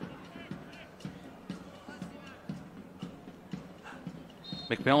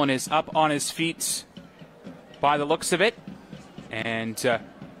 McMillan is up on his feet by the looks of it. And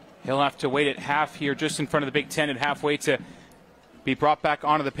he'll have to wait at half here just in front of the Big Ten at halfway to be brought back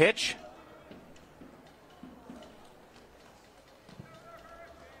onto the pitch.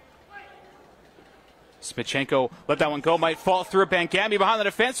 Smichenko let that one go, might fall through. Bangami behind the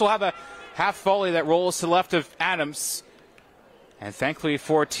defense will have a half volley that rolls to the left of Adams. And thankfully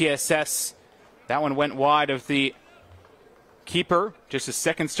for TSS, that one went wide of the keeper. Just his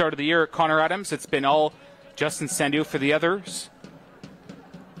second start of the year, Connor Adams. It's been all Justin Sandu for the others.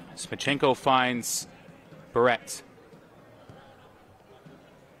 Smichenko finds Barrett.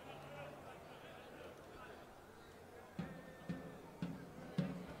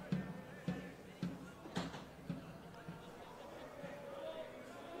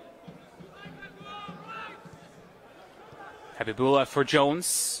 Habibullah for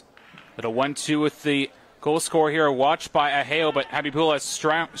Jones. Little 1-2 with the goal scorer here. Watched by Aheo, but Habibullah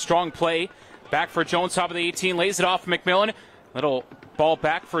strong play. Back for Jones, top of the 18. Lays it off McMillan. Little ball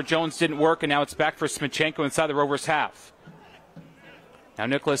back for Jones didn't work, and now it's back for Smichenko inside the Rovers half. Now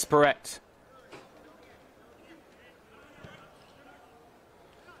Nicholas Barrett.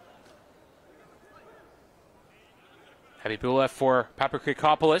 Habibullah for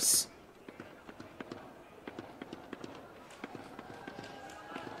Papakrikopoulos.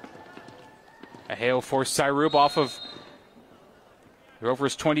 Aheo for Syrub off of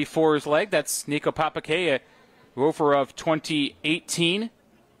Rovers 24's leg. That's Nico Papake, a Rover of 2018. And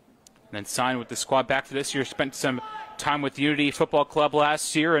then signed with the squad back for this year. Spent some time with Unity Football Club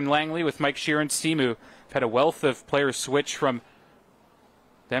last year in Langley with Mike Sheeran's team, who have had a wealth of players switch from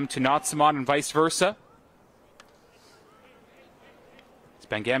them to Notsamon and vice versa.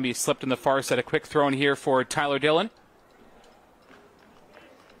 Bangambi slipped in the far side. A quick throw in here for Tyler Dillon.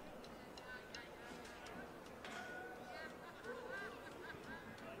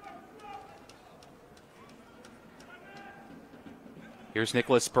 Here's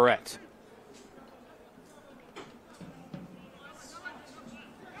Nicholas Barrett.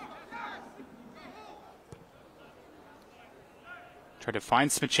 Tried to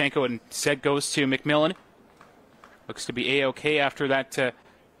find Smichenko and instead goes to McMillan. Looks to be A-OK after that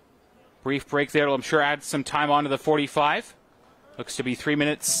brief break there. I'm sure add some time onto the 45. Looks to be 3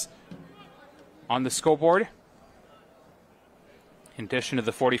 minutes on the scoreboard. In addition to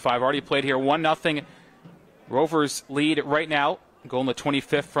the 45 already played here. 1-0 Rovers lead right now. Goal in the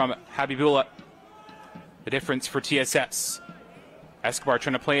 25th from Habibullah. The difference for TSS. Escobar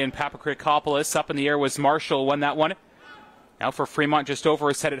trying to play in Papakrikopoulos. Up in the air was Marshall, won that one. Now for Fremont, just over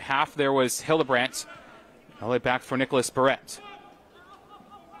his head at half, there was Hildebrandt. All the way back for Nicholas Barrett.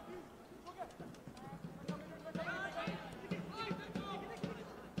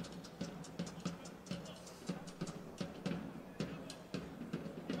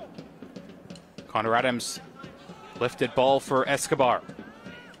 Connor Adams, lifted ball for Escobar.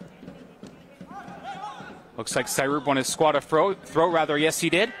 Looks like Syrub won his squad a throw rather. Yes, he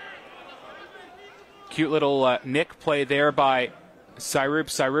did. Cute little nick play there by Syrub.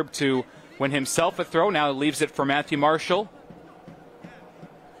 Syrub to win himself a throw. Now leaves it for Matthew Marshall.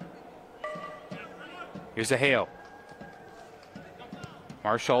 Here's Aheo.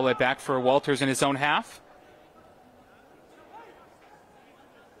 Marshall all the way back for Walters in his own half.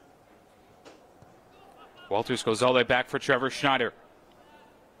 Walters goes all the way back for Trevor Schneider.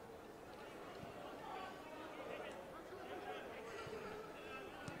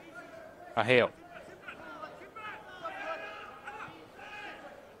 Aheo.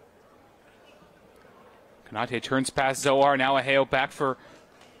 Kanate turns past Zohar. Now Aheo back for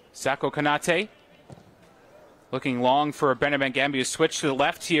Sako Kanate. Looking long for Benjamin Gambia's switch to the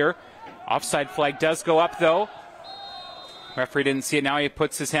left here. Offside flag does go up though. Referee didn't see it. Now he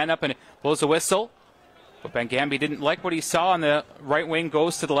puts his hand up and blows a whistle. But Bangambi didn't like what he saw on the right wing,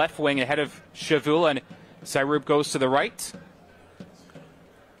 goes to the left wing ahead of Shavula, and Syrub goes to the right.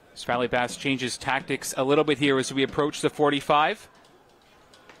 Valley Bass changes tactics a little bit here as we approach the 45.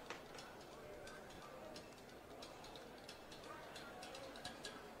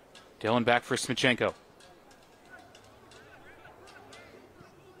 Dillon back for Smichenko.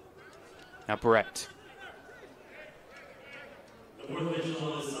 Now Barrett.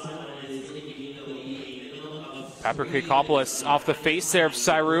 Papakrikopoulos off the face there of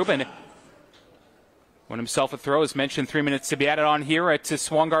Syrub and won himself a throw. As mentioned, 3 minutes to be added on here at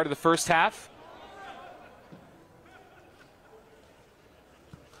Swangard of the first half.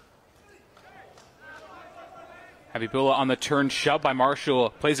 Habibullah on the turn shove by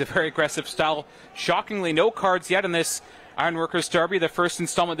Marshall. Plays a very aggressive style. Shockingly, no cards yet in this Ironworkers Derby. The first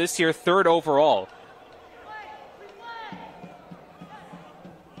installment this year, third overall.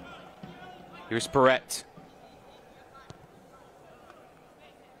 Here's Barrett.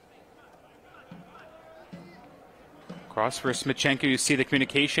 Cross for Smichenko. You see the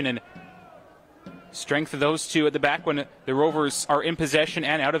communication and strength of those two at the back when the Rovers are in possession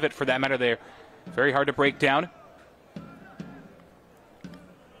and out of it for that matter. They're very hard to break down.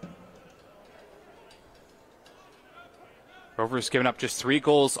 Rovers given up just 3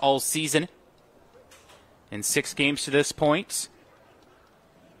 goals all season in 6 games to this point.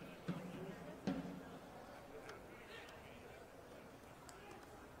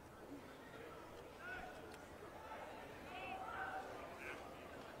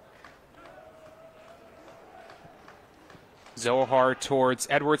 Zohar towards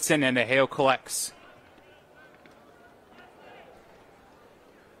Edwardson, and Aheo collects.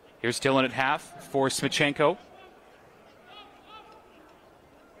 Here's Dylan at half for Smichenko.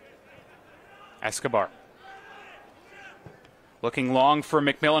 Escobar. Looking long for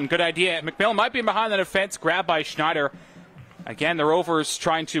McMillan. Good idea. McMillan might be behind the defense. Grabbed by Schneider. Again, the Rovers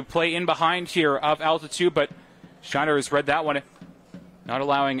trying to play in behind here of altitude, but Schneider has read that one. Not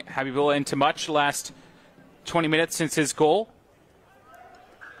allowing Habibullah into much the last 20 minutes since his goal.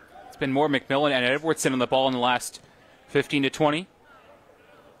 It's been more McMillan and Edwardson on the ball in the last 15 to 20.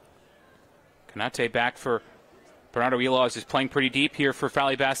 Kanate back for Bernardo Eloz, is playing pretty deep here for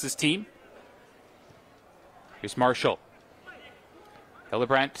Valley Bass's team. Here's Marshall.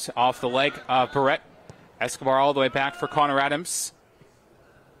 Hildebrandt off the leg of Barrett. Escobar all the way back for Connor Adams.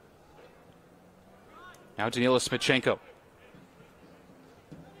 Now Danilo Smichenko.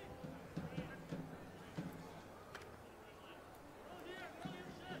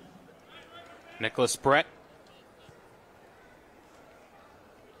 Nicholas Brett.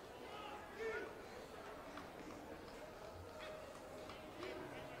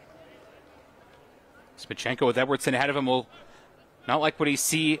 Smichenko with Edwardson ahead of him will not like what he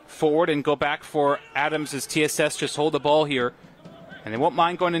see forward and go back for Adams as TSS just hold the ball here. And they won't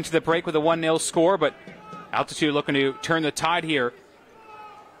mind going into the break with a 1-0 score, but Altitude looking to turn the tide here.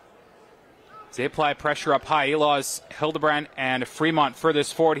 As they apply pressure up high. Eloz, Hildebrandt, and Fremont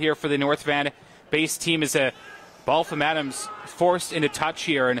furthest forward here for the North Van base team is a ball from Adams forced into touch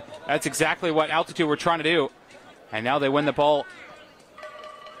here, and that's exactly what Altitude were trying to do. And now they win the ball.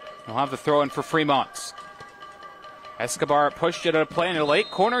 They'll have the throw in for Fremont. Escobar pushed it out of play in a late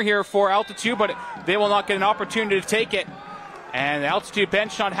corner here for Altitude, but they will not get an opportunity to take it. And the Altitude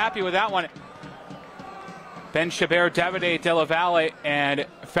bench not happy with that one. Ben Chabert, Davide Della Valle, and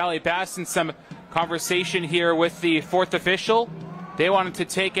Valley Bass in some conversation here with the 4th official. They wanted to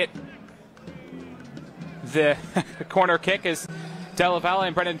take it. The corner kick is Della Valle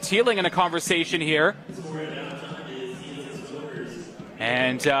and Brendan Teeling in a conversation here.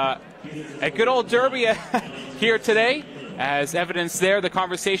 And a good old derby here today, as evidence there, the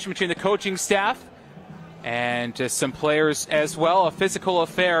conversation between the coaching staff and some players as well. A physical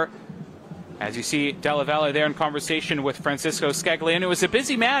affair, as you see Della Valle there in conversation with Francisco Scaglione, who was a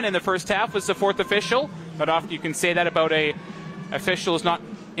busy man in the first half, was the 4th official. Not often you can say that about a official who's not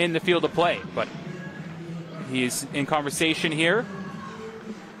in the field of play, but he's in conversation here.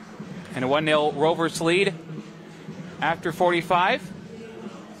 And a 1-0 Rovers lead after 45.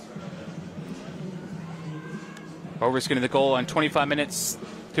 Rovers getting the goal on 25 minutes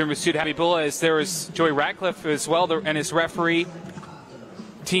through Masoud Habibullah, as there is Joey Ratcliffe as well, and his referee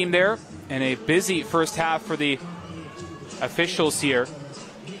team there. And a busy first half for the officials here.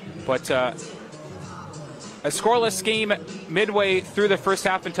 But a scoreless game midway through the first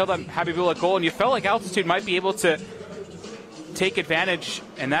half until that Habibullah goal, and you felt like Altitude might be able to take advantage,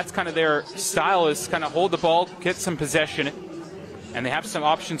 and that's kind of their style, is kind of hold the ball, get some possession. And they have some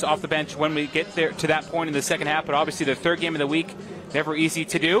options off the bench when we get there to that point in the second half. But obviously the third game of the week, never easy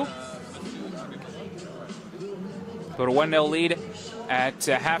to do. Go to 1-0 lead at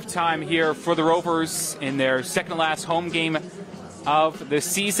halftime here for the Rovers in their second to last home game of the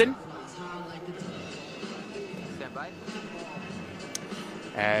season.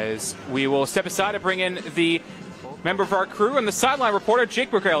 As we will step aside to bring in the member of our crew and the sideline reporter,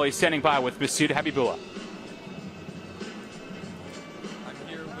 Jake Burgelli, standing by with Masoud Habibullah.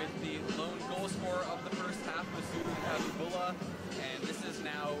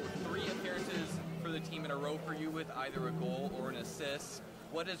 Either a goal or an assist.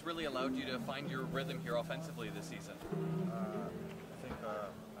 What has really allowed you to find your rhythm here offensively this season? I think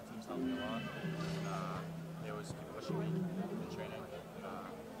my team's helped me a lot. They always keep pushing me in training.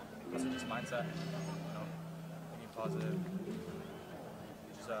 Also just mindset, being positive,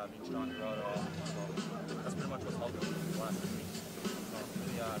 just being strong throughout it all. So that's pretty much what's helped me the last 2 weeks. So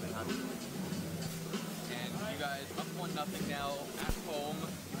really been happy. And you guys up 1-0 now at home.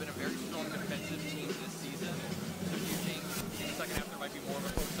 You've been a very strong defensive team this season. Do you think in the second half there might be more of a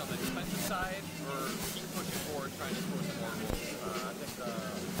focus on the defensive side, or keep pushing forward trying to score some more goals? I think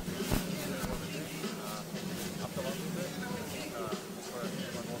what we're doing, up the level a bit, score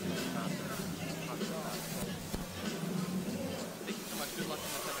one more goal faster. Thank you so much. Good luck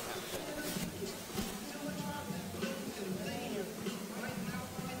in the second half.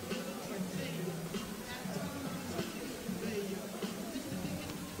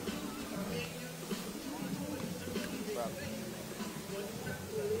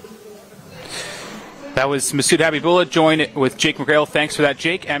 That was Masoud Habibullah joined with Jake McGrail. Thanks for that,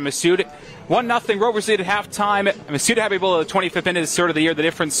 Jake. And Masoud, 1-0 Rovers lead at halftime. Masoud Habibullah, the 25th minute, is sort of the year, the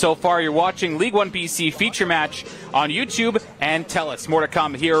difference so far. You're watching League One BC feature match on YouTube and TELUS. More to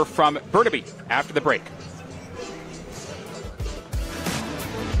come here from Burnaby after the break.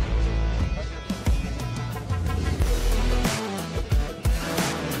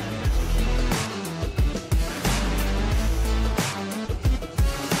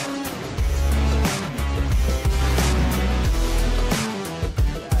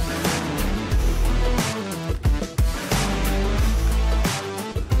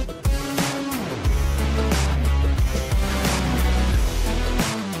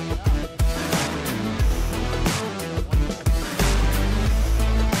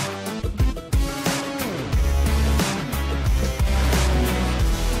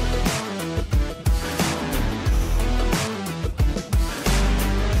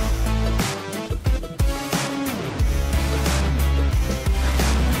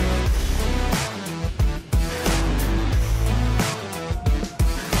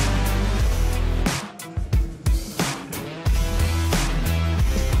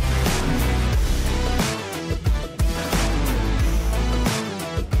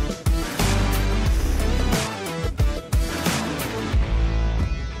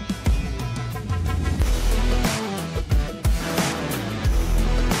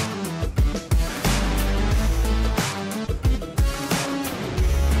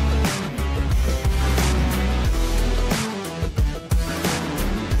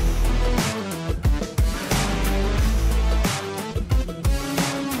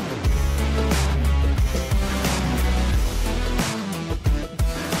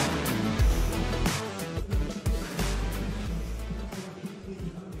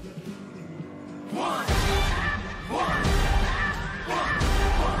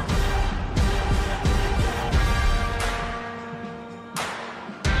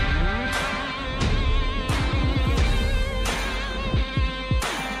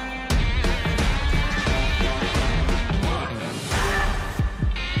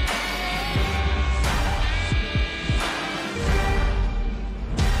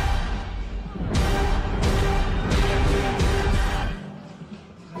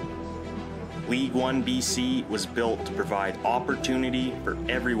 League One BC was built to provide opportunity for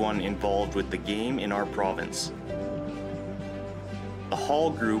everyone involved with the game in our province. The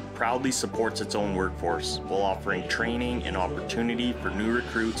Hall Group proudly supports its own workforce while offering training and opportunity for new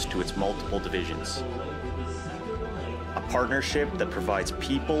recruits to its multiple divisions. A partnership that provides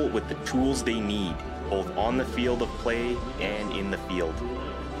people with the tools they need, both on the field of play and in the field.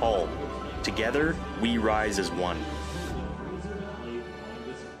 Hall, together we rise as one.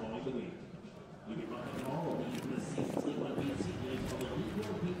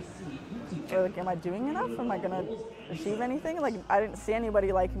 Like, am I doing enough? Am I going to achieve anything? Like, I didn't see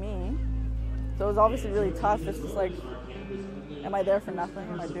anybody like me. So it was obviously really tough. It's just like, am I there for nothing?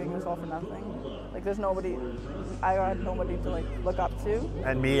 Am I doing this all for nothing? Like, there's nobody, I had nobody to like look up to.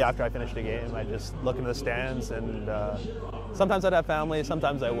 And me, after I finished a game, I just look into the stands and sometimes I'd have family,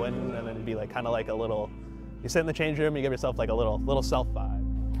 sometimes I wouldn't, and it'd be like kind of like a little, you sit in the change room, you give yourself like a little self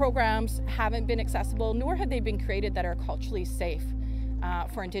vibe. Programs haven't been accessible, nor have they been created that are culturally safe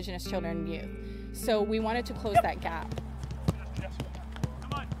for Indigenous children and youth. So we wanted to close that gap.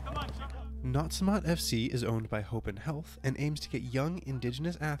 Not-So-Mot FC is owned by Hope and Health and aims to get young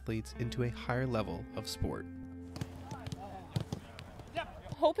Indigenous athletes into a higher level of sport.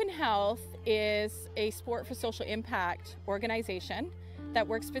 Hope and Health is a sport for social impact organization that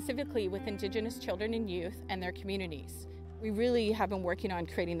works specifically with Indigenous children and youth and their communities. We really have been working on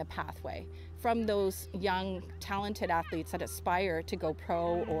creating the pathway from those young, talented athletes that aspire to go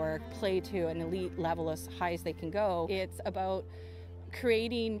pro or play to an elite level as high as they can go. It's about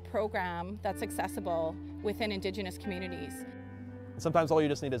creating a program that's accessible within Indigenous communities. Sometimes all you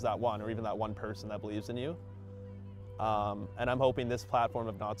just need is that one, or even that one person that believes in you. And I'm hoping this platform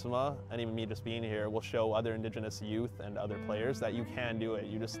of Not-So-Mot, and even me just being here, will show other Indigenous youth and other players that you can do it.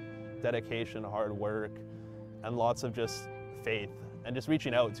 You just dedication, hard work, and lots of just faith, and just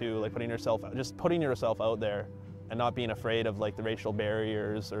reaching out to, like, putting yourself out there, and not being afraid of like the racial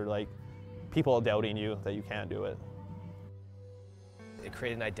barriers or like people doubting you that you can't do it. It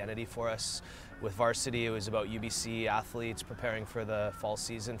created an identity for us. With varsity, it was about UBC athletes preparing for the fall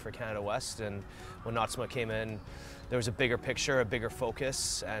season for Canada West, and when Not-So-Mot came in, there was a bigger picture, a bigger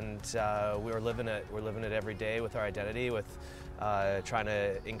focus, and we were living it. We're living it every day with our identity, with trying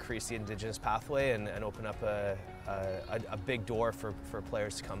to increase the Indigenous pathway and open up a big door for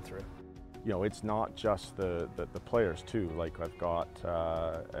players to come through. You know, it's not just the players too. Like, I've got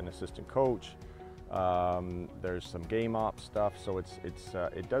an assistant coach, There's some game op stuff, so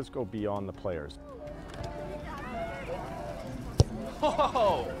it does go beyond the players.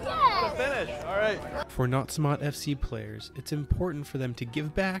 Oh, what a finish! All right. For Not-Smart FC players, it's important for them to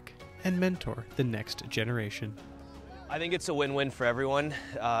give back and mentor the next generation. I think it's a win-win for everyone,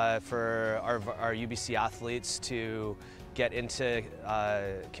 for our UBC athletes to get into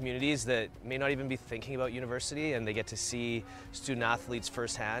communities that may not even be thinking about university, and they get to see student athletes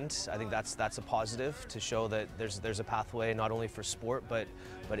firsthand. I think that's a positive, to show that there's a pathway not only for sport but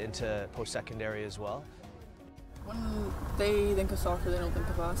into post-secondary as well. When they think of soccer, they don't think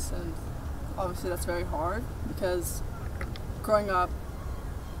of us, and obviously that's very hard because growing up,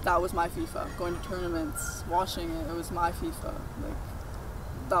 that was my FIFA. Going to tournaments, watching it, it was my FIFA. Like,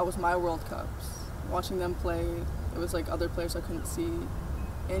 that was my World Cups. Watching them play, it was like other players I couldn't see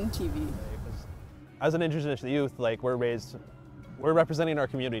in TV. As an Indigenous youth, like we're representing our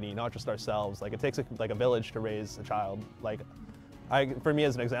community, not just ourselves. Like it takes a village to raise a child. Like for me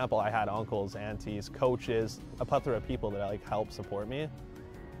as an example, I had uncles, aunties, coaches, a plethora of people that like help support me,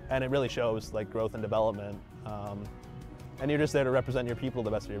 and it really shows like growth and development. And you're just there to represent your people to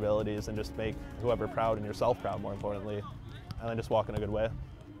the best of your abilities and just make whoever proud and yourself proud, more importantly, and then just walk in a good way.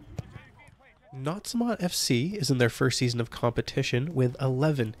 Not-Smart FC is in their first season of competition with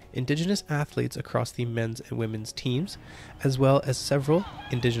 11 Indigenous athletes across the men's and women's teams, as well as several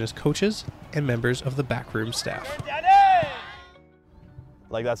Indigenous coaches and members of the backroom staff.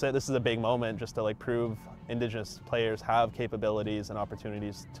 Like that's it, this is a big moment just to like prove Indigenous players have capabilities and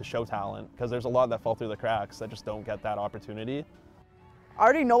opportunities to show talent, because there's a lot that fall through the cracks that just don't get that opportunity. I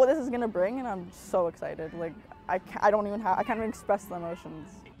already know what this is gonna bring, and I'm so excited. Like I can't even express the emotions.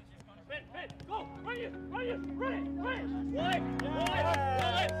 Go! Run it! Run it! Run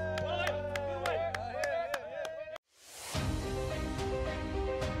it!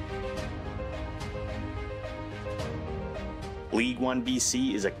 League One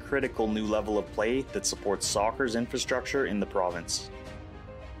BC is a critical new level of play that supports soccer's infrastructure in the province.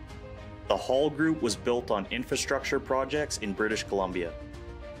 The Hall Group was built on infrastructure projects in British Columbia.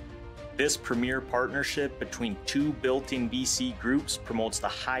 This premier partnership between two built-in BC groups promotes the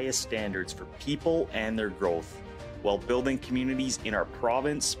highest standards for people and their growth, while building communities in our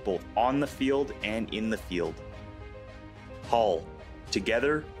province both on the field and in the field. Hall,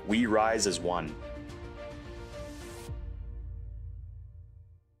 together we rise as one.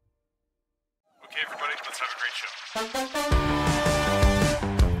 Okay, everybody, let's have a great show.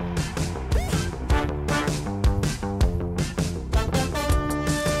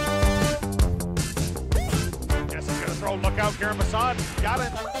 Jesse's gonna throw, look out, Karen Masson, got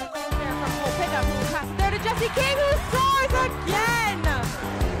it. There from Cole Pickup, who will pass it there to Jesse King, who scores again!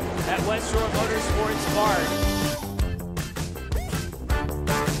 At West Shore Motorsports Park.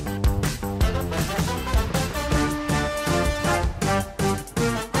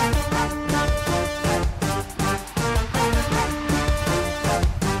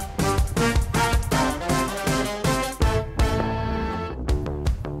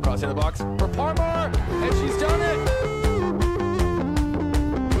 In the box for Parmar, and she's done it.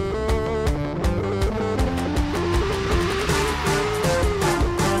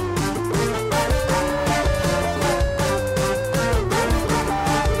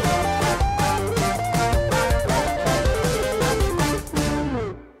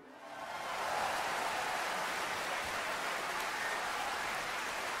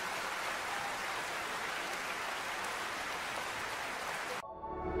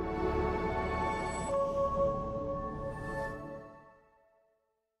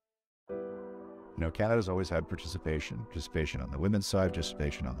 You know, Canada's always had participation on the women's side,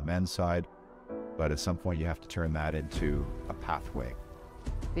 participation on the men's side, but at some point you have to turn that into a pathway.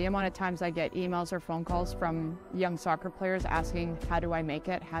 The amount of times I get emails or phone calls from young soccer players asking, how do I make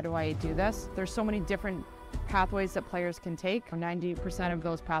it? How do I do this? There's so many different pathways that players can take. 90% of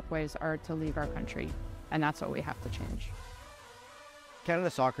those pathways are to leave our country, and that's what we have to change. Canada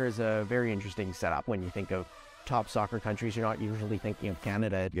soccer is a very interesting setup. When you think of top soccer countries, you're not usually thinking of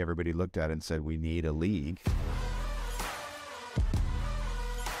Canada. Everybody looked at it and said, we need a league.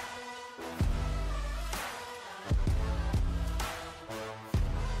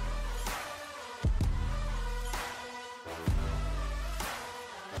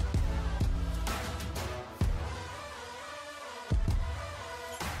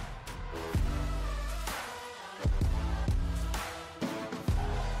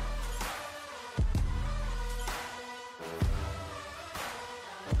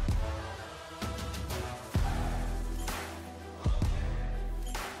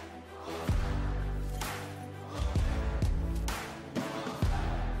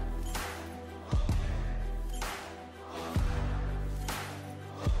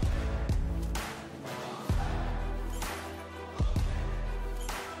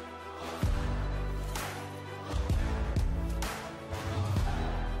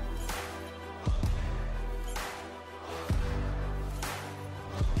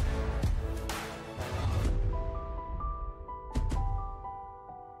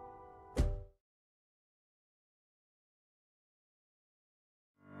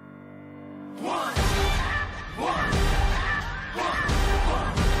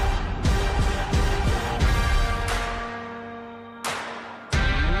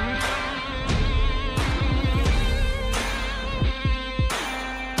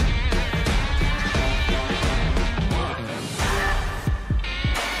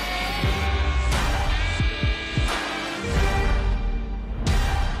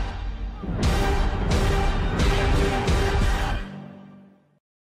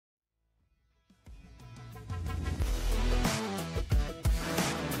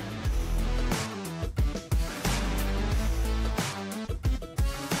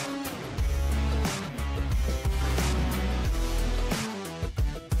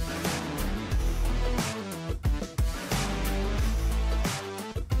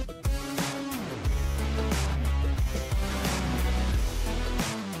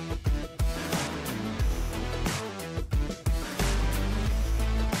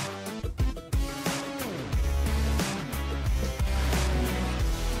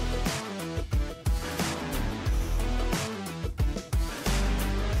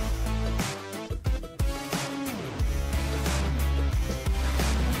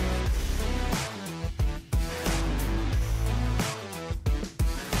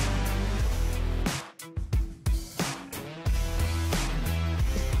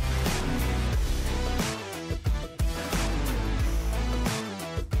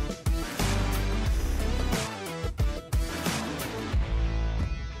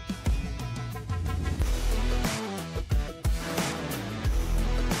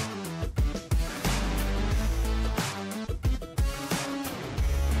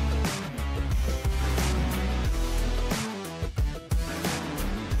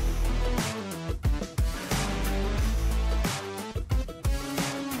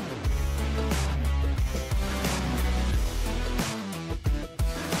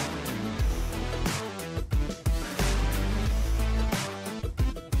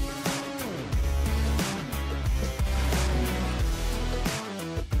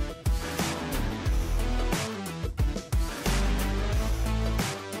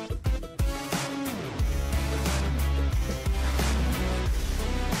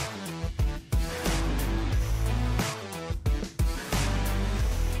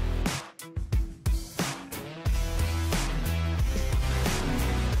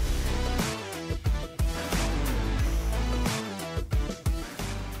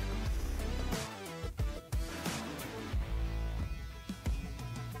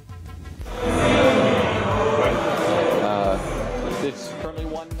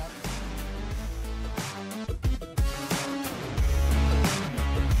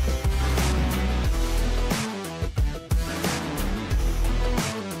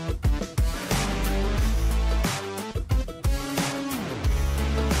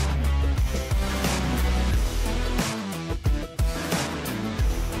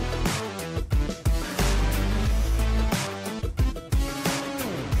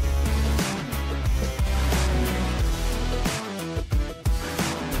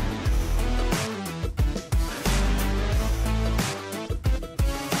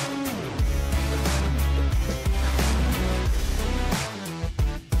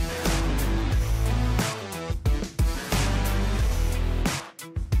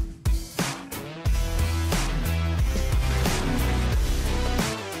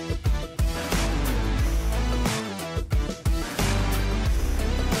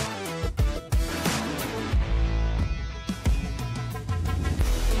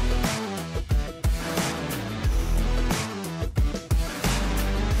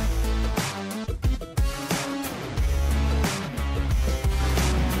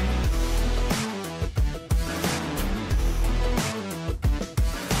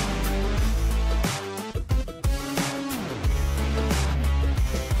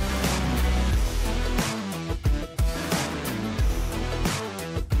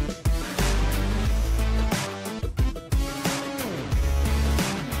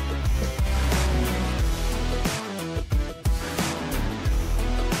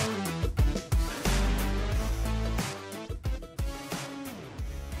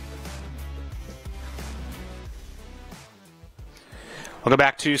 We'll go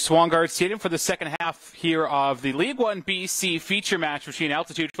back to Swangard Stadium for the second half here of the League One BC feature match between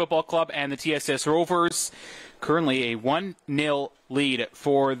Altitude Football Club and the TSS Rovers. Currently a 1-0 lead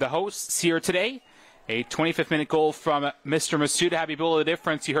for the hosts here today. A 25th minute goal from Mr. Masuda Habibullah. The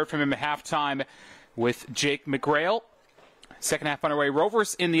difference you heard from him at halftime with Jake McGrail. Second half underway.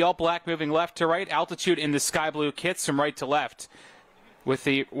 Rovers in the all-black moving left to right. Altitude in the sky blue kits from right to left with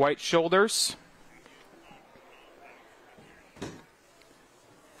the white shoulders.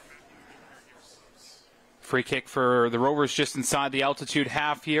 Free kick for the Rovers just inside the Altitude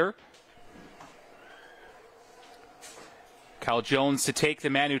half here. Kyle Jones to take the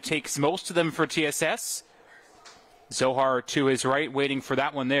man who takes most of them for TSS. Zohar to his right, waiting for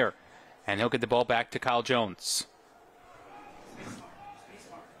that one there. And he'll get the ball back to Kyle Jones.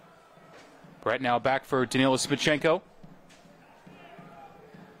 Brett now back for Danilo Smichenko.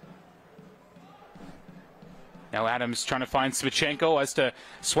 Now Adams trying to find Smichenko, has to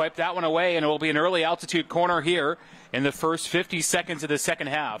swipe that one away, and it will be an early Altitude corner here in the first 50 seconds of the second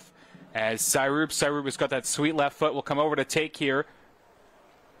half. As Sairub has got that sweet left foot, will come over to take here.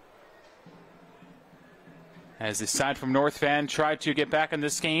 As the side from North Van tried to get back in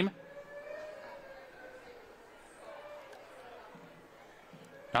this game.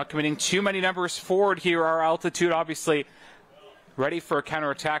 Not committing too many numbers forward here. Our Altitude obviously ready for a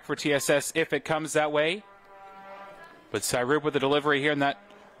counterattack for TSS if it comes that way. But Sairub with the delivery here in that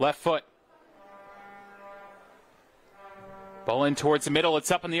left foot. Ball in towards the middle. It's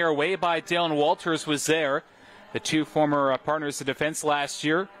up in the air away by Dylan Walters was there. The two former partners of defense last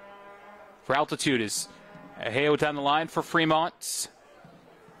year. For Altitude is Aheo down the line for Fremont.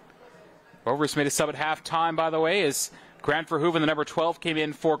 Rovers made a sub at halftime, by the way, as Grant Verhoeven, the number 12, came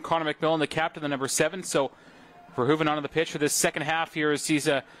in for Connor McMillan, the captain, the number 7. So Verhoeven onto the pitch for this second half here as he's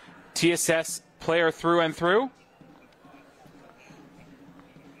a TSS player through and through.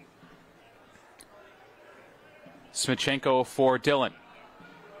 Smichenko for Dylan.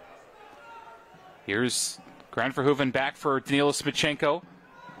 Here's Grant Verhoeven back for Danilo Smichenko.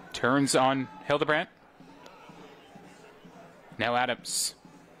 Turns on Hildebrandt. Now Adams.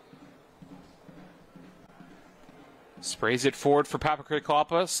 Sprays it forward for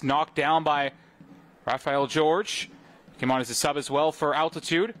Papakrikopoulos. Knocked down by Raphael George. Came on as a sub as well for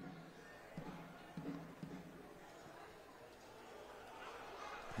Altitude.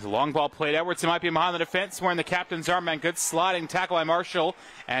 The long ball played outwards. It might be behind the defense, wearing the captain's armband. Good sliding tackle by Marshall.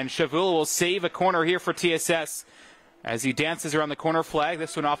 And Shavul will save a corner here for TSS as he dances around the corner flag.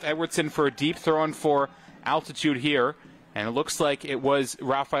 This one off Edwardson for a deep throw in for Altitude here. And it looks like it was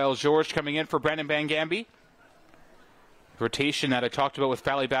Raphael George coming in for Brandon Bangambi. Rotation that I talked about with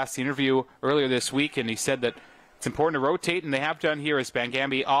Valley Bass the interview earlier this week, and he said that it's important to rotate, and they have done here as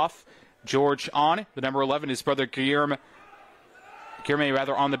Bangambi off, George on. The number 11, his brother Guillermo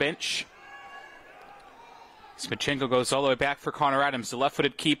on the bench. Smichenko goes all the way back for Connor Adams, the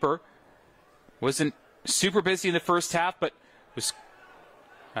left-footed keeper. Wasn't super busy in the first half, but was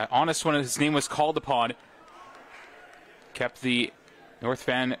honest when his name was called upon. Kept the North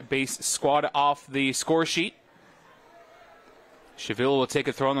Van base squad off the score sheet. Shaville will take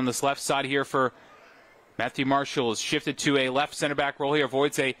a throw on this left side here for Matthew Marshall. Is shifted to a left center back role here.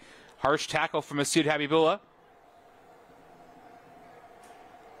 Avoids a harsh tackle from Masoud Habibullah.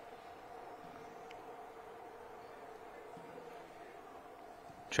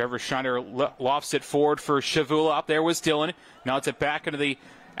 Trevor Schneider lofts it forward for Shavula. Up there was Dylan. Now it's it back into the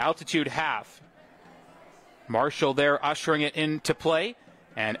Altitude half. Marshall there ushering it into play.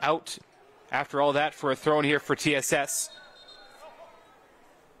 And out after all that for a throw in here for TSS.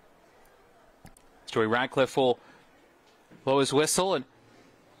 Joey Radcliffe will blow his whistle and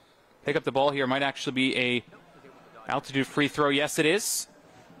pick up the ball here. Might actually be a Altitude free throw. Yes, it is.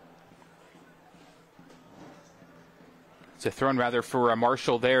 It's a throw-in rather for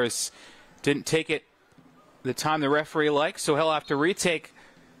Marshall there. Didn't take it the time the referee likes, so he'll have to retake.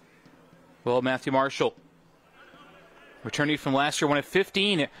 Well, Matthew Marshall, returning from last year, 1 of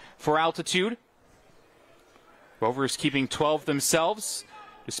 15 for Altitude. Rovers keeping 12 themselves,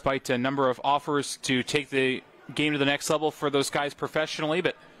 despite a number of offers to take the game to the next level for those guys professionally.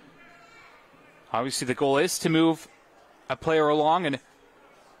 But obviously the goal is to move a player along, and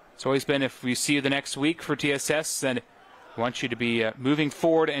it's always been, if we see you the next week for TSS, then we want you to be moving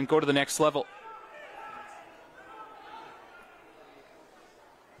forward and go to the next level.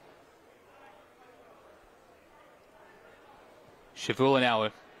 Shavula now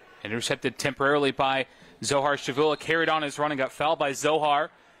intercepted temporarily by Zohar. Shavula carried on his run and got fouled by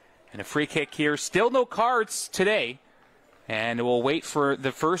Zohar. And a free kick here. Still no cards today. And we'll wait for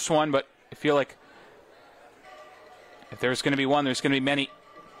the first one, but I feel like If there's going to be one, there's going to be many.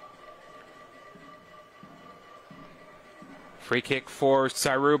 Free kick for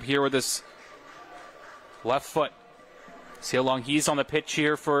Sarub here with his left foot. See how long he's on the pitch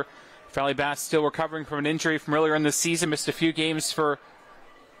here for Valley Bass, still recovering from an injury from earlier in the season. Missed a few games for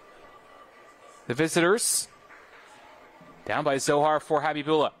the visitors. Down by Zohar for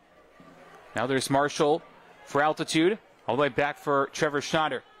Habibullah. Now there's Marshall for Altitude. All the way back for Trevor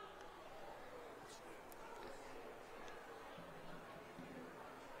Schneider.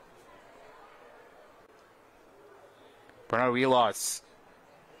 Bernardo Elos.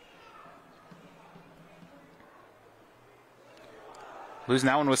 Losing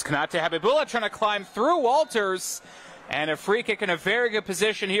that one was Kanate. Habibullah trying to climb through Walters. And a free kick in a very good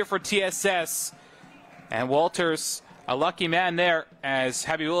position here for TSS. And Walters, a lucky man there as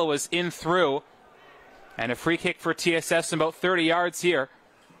Habibullah was in through. And a free kick for TSS in about 30 yards here.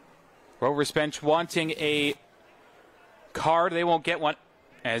 Rovers bench wanting a card. They won't get one.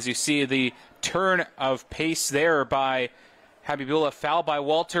 As you see the turn of pace there by Habibullah, foul by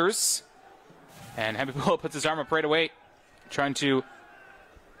Walters. And Habibullah puts his arm up right away, trying to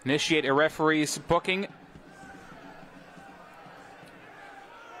initiate a referee's booking.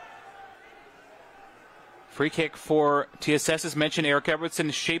 Free kick for TSS as mentioned. Eric Edwardson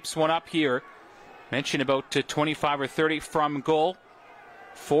shapes one up here. Mentioned about 25 or 30 from goal.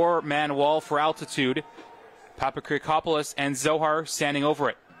 4-man wall for Altitude. Papakrikopoulos and Zohar standing over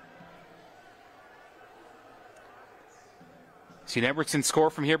it. Seen Edwardson score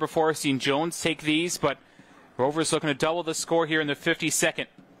from here before. Seen Jones take these, but Rovers looking to double the score here in the 52nd.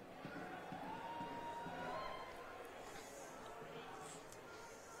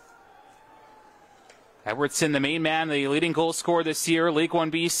 Edwardson, the main man, the leading goal scorer this year, League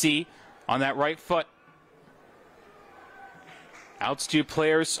One BC, on that right foot. Altitude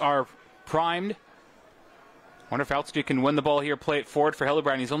players are primed. Wonder if Altitude can win the ball here, play it forward for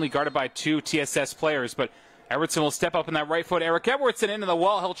Hillebrand. He's only guarded by 2 TSS players, but Edwardson will step up in that right foot. Eric Edwardson into the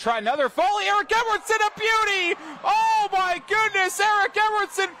wall. He'll try another volley. Eric Edwardson, a beauty! Oh my goodness! Eric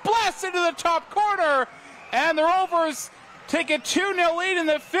Edwardson blasts into the top corner. And the Rovers take a 2-0 lead in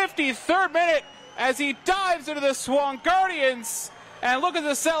the 53rd minute as he dives into the Swangardians. And look at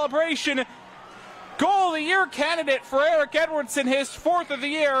the celebration. Goal of the year candidate for Eric Edwardson, his 4th of the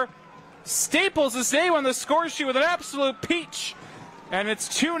year. Staples his name on the score sheet with an absolute peach. And it's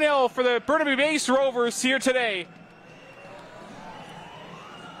 2-0 for the Burnaby-based Rovers here today.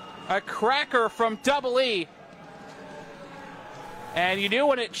 A cracker from Double E. And you knew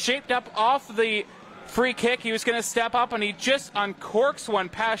when it shaped up off the free kick, he was going to step up, and he just uncorks one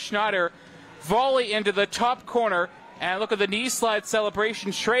past Schneider. Volley into the top corner. And look at the knee slide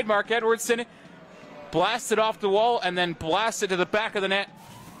celebration. Trademark Edwardson blasted off the wall and then blasted to the back of the net.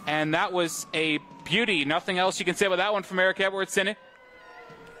 And that was a beauty. Nothing else you can say about that one from Eric Edwardson.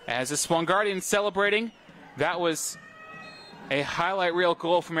 As the Swangardians celebrating, that was a highlight reel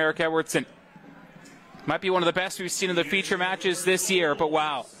goal from Eric Edwardson. Might be one of the best we've seen in the feature matches this year, but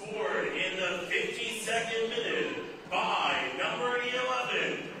wow. Scored in the 52nd minute by number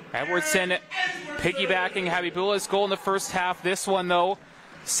 11. Edwardson piggybacking Habibullah's goal in the first half. This one, though,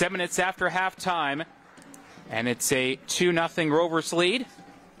 7 minutes after halftime. And it's a 2-0 Rovers lead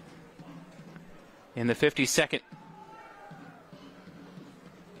in the 52nd.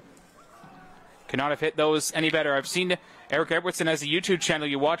 Cannot have hit those any better. I've seen Eric Edwardson has a YouTube channel.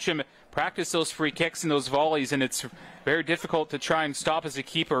 You watch him practice those free kicks and those volleys, and it's very difficult to try and stop as a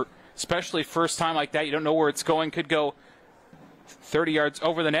keeper, especially first time like that. You don't know where it's going. Could go 30 yards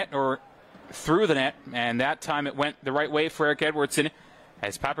over the net or through the net, and that time it went the right way for Eric Edwardson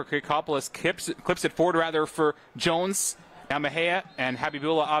as Papakrikopoulos clips it forward rather for Jones. Now Mejia and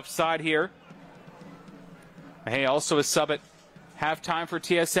Habibullah offside here. Mejia also a sub at halftime for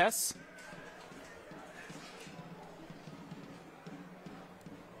TSS.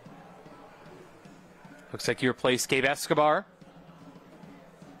 Looks like you replaced Gabe Escobar.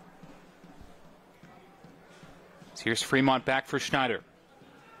 So here's Fremont back for Schneider.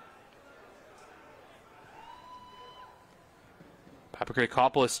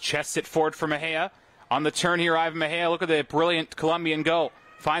 Papakrikopoulos chests it forward for Mejia. On the turn here, Ivan Mejia. Look at the brilliant Colombian goal.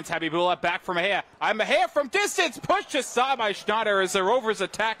 Finds Habibullah, back for Mejia. Mejia from distance, pushed aside by Schneider as the Rovers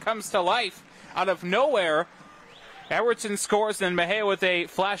attack comes to life out of nowhere. Edwardson scores, and Mejia with a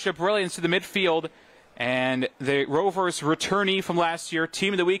flash of brilliance to the midfield. And the Rovers returnee from last year,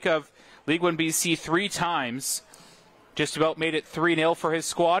 team of the week of League One BC 3 times. Just about made it 3-0 for his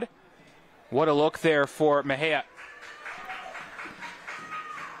squad. What a look there for Mejia.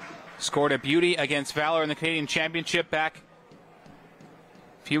 Scored a beauty against Valor in the Canadian Championship back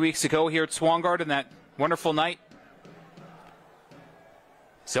a few weeks ago here at Swangard in that wonderful night.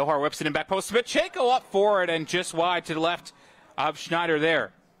 Zohar whips it in back post. Smichenko up for it and just wide to the left of Schneider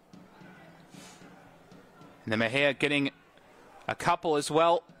there. And then Mejia getting a couple as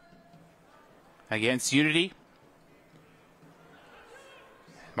well against Unity.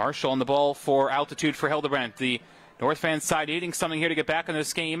 Marshall on the ball for Altitude for Hildebrandt. The North fan side needing something here to get back in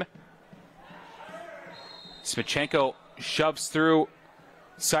this game. Smichenko shoves through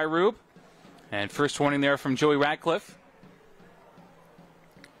Cyrube. And first warning there from Joey Radcliffe.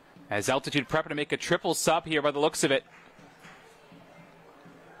 As Altitude prepping to make a triple sub here by the looks of it.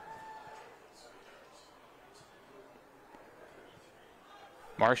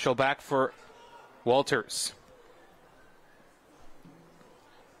 Marshall back for Walters.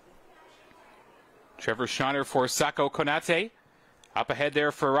 Trevor Schneider for Sako Konate. Up ahead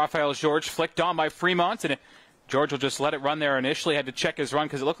there for Rafael George. Flicked on by Fremont. And George will just let it run there. Initially had to check his run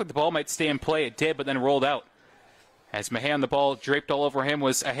because it looked like the ball might stay in play. It did, but then rolled out. As Mejia on the ball, draped all over him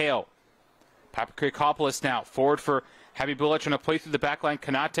was Aheo. Papakrikopoulos now. Forward for Habibullah trying to play through the back line.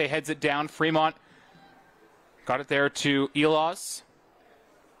 Konate heads it down. Fremont got it there to Eloz.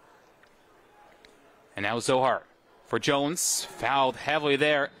 And now Zohar for Jones. Fouled heavily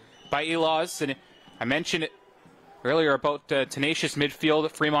there by Eloz. And I mentioned it earlier about tenacious midfield,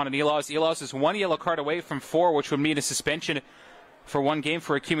 Fremont and Eloz. Eloz is 1 yellow card away from 4, which would mean a suspension for 1 game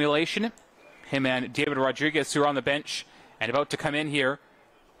for accumulation. Him and David Rodriguez, who are on the bench and about to come in here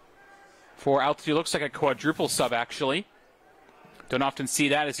for Altitude. Looks like a quadruple sub, actually. Don't often see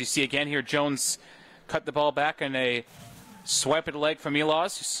that, as you see again here. Jones cut the ball back and a swipe at the leg from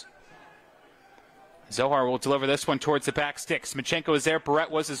Eloz. Zohar will deliver this one towards the back stick. Smichenko is there. Barrett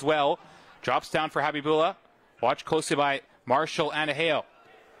was as well. Drops down for Habibullah. Watched closely by Marshall and Aheo.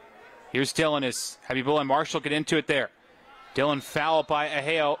 Here's Dylan as Habibullah and Marshall get into it there. Dylan fouled by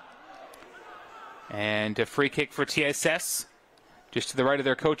Aheo. And a free kick for TSS. Just to the right of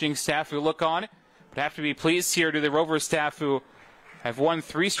their coaching staff who look on. But have to be pleased here to the Rovers staff who have won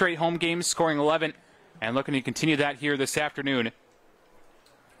 3 straight home games, scoring 11. And looking to continue that here this afternoon.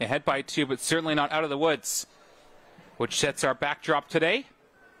 Ahead by 2, but certainly not out of the woods. Which sets our backdrop today.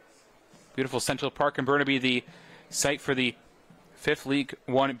 Beautiful Central Park in Burnaby, the site for the 5th League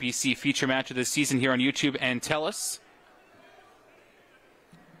 1 BC feature match of the season here on YouTube and TELUS.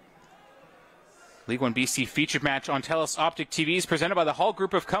 League 1 BC featured match on TELUS Optic TV is presented by the Hall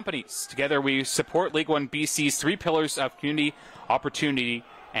Group of Companies. Together we support League 1 BC's 3 pillars of community, opportunity,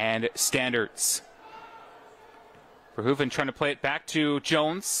 and standards. Verhoeven trying to play it back to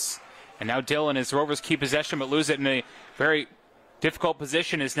Jones. And now Dylan as Rovers keep possession but lose it in a very difficult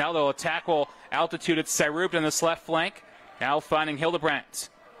position as now they'll attack while Altitude at Cyrube on this left flank. Now finding Hildebrandt.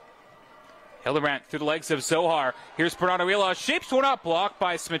 Hildebrandt through the legs of Zohar. Here's Bernardo Eloz. Shapes one up. Blocked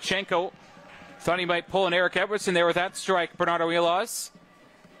by Smichenko. Thought he might pull an Eric Edwardson there with that strike. Bernardo Eloz.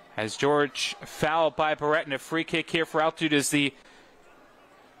 As George fouled by Barrett and a free kick here for Altitude as the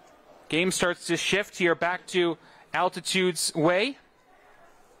game starts to shift here back to Altitude's way.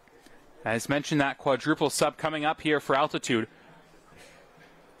 As mentioned, that quadruple sub coming up here for Altitude.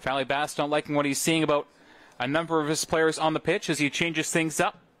 Fally Bass not liking what he's seeing about a number of his players on the pitch as he changes things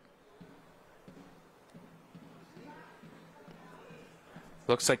up.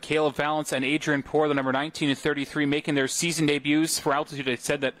 Looks like Caleb Valance and Adrian Poor, the number 19 and 33, making their season debuts for Altitude. I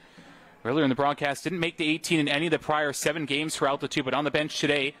said that earlier in the broadcast. Didn't make the 18 in any of the prior 7 games for Altitude, but on the bench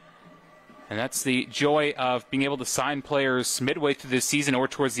today. And that's the joy of being able to sign players midway through this season or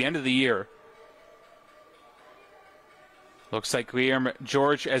towards the end of the year. Looks like Guillermo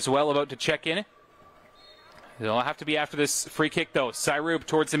George as well about to check in. It'll have to be after this free kick, though. Cyrube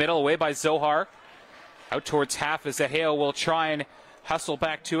towards the middle, away by Zohar. Out towards half as Aheo will try and hustle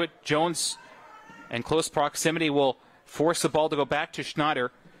back to it. Jones in close proximity will force the ball to go back to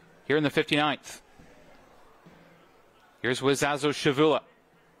Schneider here in the 59th. Here's Wizazo Shavula.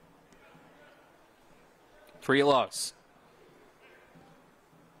 For Eloz.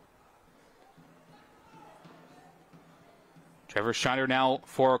 Trevor Schneider now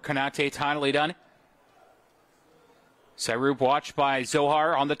for Konate, finally done. Cyrube watched by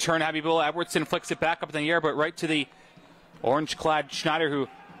Zohar on the turn. Habibullah Edwardson flicks it back up in the air, but right to the orange-clad Schneider, who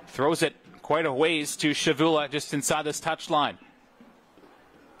throws it quite a ways to Shavula just inside this touchline.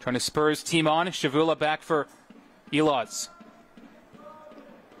 Trying to spur his team on. Shavula back for Eloz.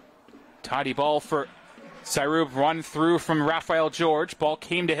 Tidy ball for Cyrube, run through from Rafael George. Ball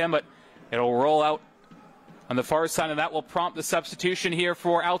came to him, but it'll roll out on the far side, and that will prompt the substitution here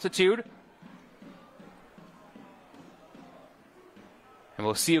for Altitude. And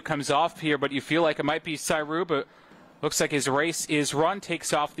we'll see who comes off here, but you feel like it might be Cyrube, but looks like his race is run.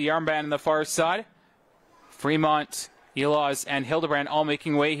 Takes off the armband on the far side. Fremont Eloz and Hildebrand all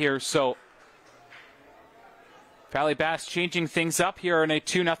making way here. So Valley Bass changing things up here in a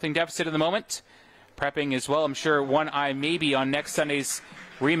 2-0 deficit at the moment. Prepping as well, I'm sure, one eye maybe on next Sunday's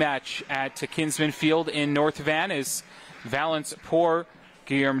rematch at Kinsman Field in North Van as Valence Poor,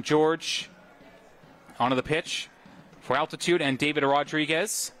 Guillaume George onto the pitch for Altitude, and David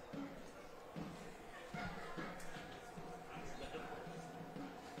Rodriguez.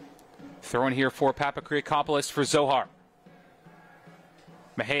 Throwing here for Papakriakopoulos for Zohar.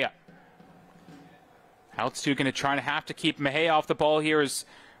 Mejia. Altitude going to try and have to keep Mejia off the ball here as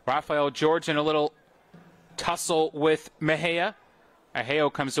Rafael George in a little tussle with Mejia.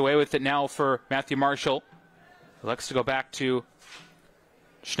 Aheo comes away with it now for Matthew Marshall. He looks to go back to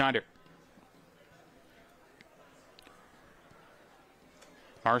Schneider.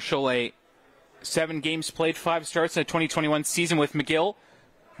 Marshall, a 7 games played, 5 starts in the 2021 season with McGill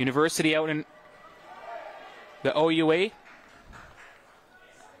University out in the OUA.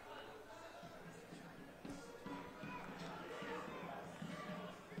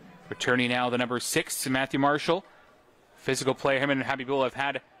 Returning now the number 6, Matthew Marshall. Physical player. Him and Habibullah have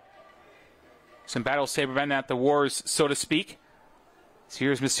had some battles to prevent at the wars, so to speak. So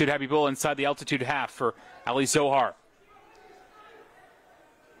here's Masoud Habibullah inside the Altitude half for Ali Zohar.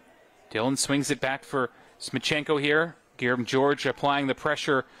 Dylan swings it back for Smichenko here. Guillaume George applying the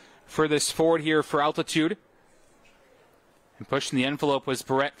pressure furthest forward here for Altitude. And pushing the envelope was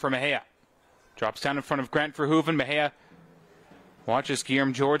Barrett for Mejia. Drops down in front of Grant Verhoeven. Mejia watches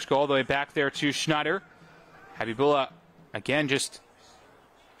Guillaume George go all the way back there to Schneider. Habibullah, again, just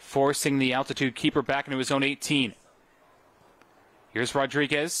forcing the Altitude keeper back into his own 18. Here's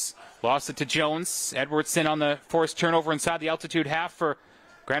Rodriguez. Lost it to Jones. Edwardson on the forced turnover inside the Altitude half for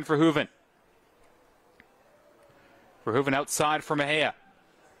Grant Verhoeven. Verhoeven outside for Mejia.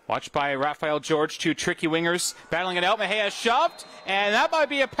 Watched by Rafael George, 2 tricky wingers battling it out. Mejia shoved, and that might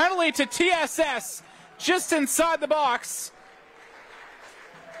be a penalty to TSS just inside the box.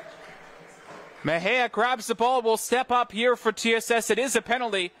 Mejia grabs the ball, will step up here for TSS. It is a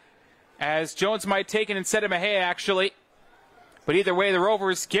penalty, as Jones might take it instead of Mejia, actually. But either way, the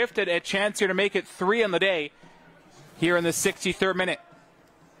Rovers gifted a chance here to make it 3 on the day here in the 63rd minute.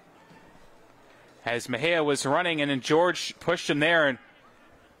 As Mejia was running, and then George pushed him there, and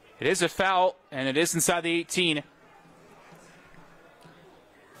it is a foul, and it is inside the 18.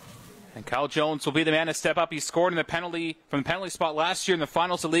 And Kyle Jones will be the man to step up. He scored in the penalty from the penalty spot last year in the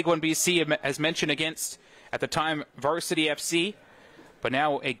finals of League One BC, as mentioned, against, at the time, Varsity FC. But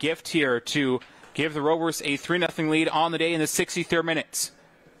now a gift here to give the Rovers a 3-0 lead on the day in the 63rd minute.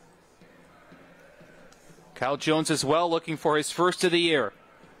 Kyle Jones as well, looking for his first of the year.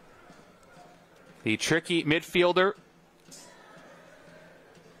 The tricky midfielder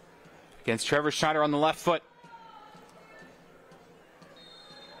against Trevor Schneider on the left foot.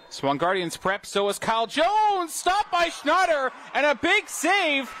 Swangardians prep, so is Kyle Jones. Stopped by Schneider, and a big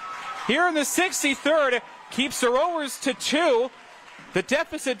save here in the 63rd. Keeps the Rovers to 2, the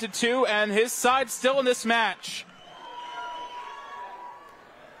deficit to 2, and his side still in this match.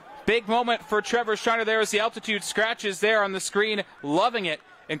 Big moment for Trevor Schneider there as the Altitude scratches there on the screen, loving it,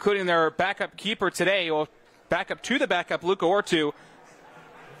 including their backup keeper today, or backup to the backup, Luca Ortu,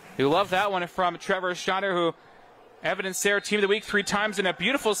 who loved that one from Trevor Schneider, who evidence there, team of the week 3 times, and a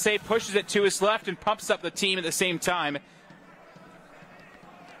beautiful save, pushes it to his left and pumps up the team at the same time.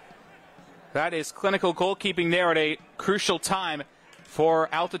 That is clinical goalkeeping there at a crucial time for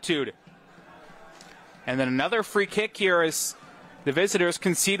Altitude. And then another free kick here as the visitors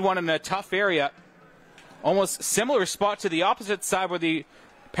concede one in a tough area. Almost similar spot to the opposite side where the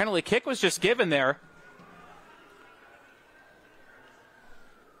penalty kick was just given there.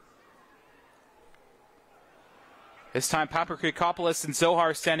 This time Papakriakopoulos and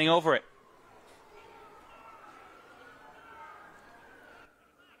Zohar standing over it.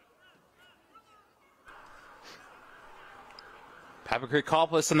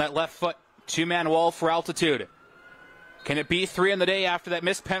 Papakriakopoulos on that left foot. 2-man wall for Altitude. Can it be 3 on the day after that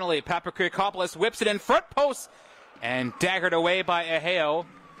missed penalty? Papakriakopoulos whips it in front post and daggered away by Aheo.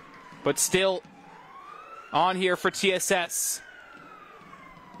 But still on here for TSS.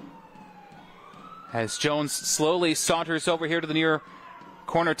 As Jones slowly saunters over here to the near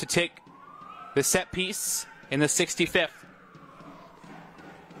corner to take the set piece in the 65th.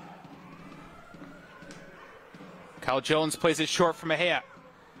 Kyle Jones plays it short for Mejia.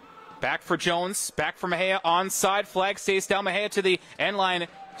 Back for Jones, back for Mejia, onside, flag stays down, Mejia to the end line,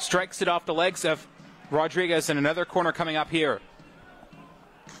 strikes it off the legs of Rodriguez, and another corner coming up here.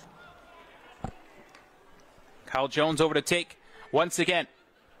 Kyle Jones over to take once again.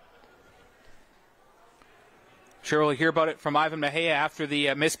 Sure, we'll hear about it from Ivan Mejia after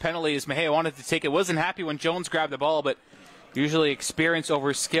the missed penalty, as Mejia wanted to take it. Wasn't happy when Jones grabbed the ball, but usually experience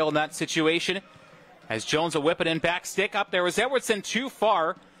over skill in that situation. As Jones will whip it in, back stick up there was Edwardson too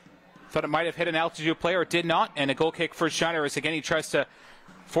far. Thought it might have hit an altitude player, it did not, and a goal kick for Schneider as again he tries to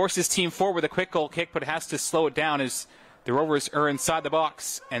force his team forward with a quick goal kick, but has to slow it down as the Rovers are inside the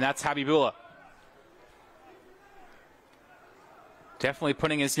box, and that's Habibullah. Definitely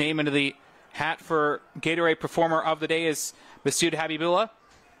putting his name into the hat for Gatorade Performer of the Day is Masoud Habibullah.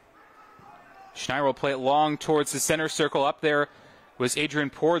 Schneider will play it long towards the center circle. Up there was Adrian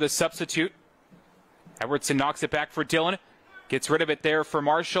Poor, the substitute. Edwardson knocks it back for Dillon. Gets rid of it there for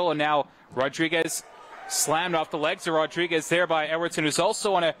Marshall, and now Rodriguez slammed off the legs of Rodriguez there by Edwardson, who's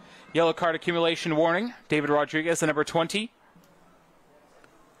also on a yellow card accumulation warning. David Rodriguez, the number 20.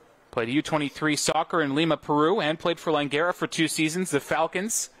 Played U23 soccer in Lima, Peru, and played for Langara for 2 seasons, the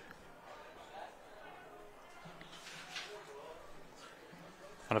Falcons.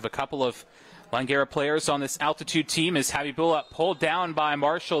 One of a couple of Langara players on this altitude team is Habibullah, pulled down by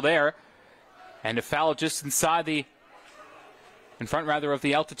Marshall there. And a foul just in front of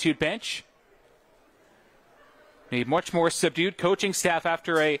the altitude bench. Need much more subdued coaching staff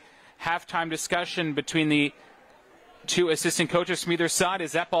after a halftime discussion between the 2 assistant coaches from either side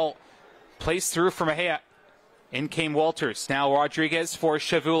as that ball plays through for Mejia. In came Walters. Now Rodriguez for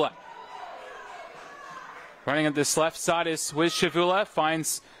Shavula. Running at this left side is Wiz Shavula.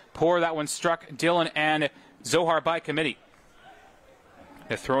 Finds Poor. That one struck Dillon and Zohar by committee.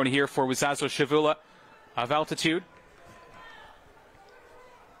 The throw in here for Wizazo Shavula of altitude.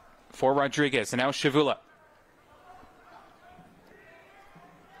 For Rodriguez. And now Shavula.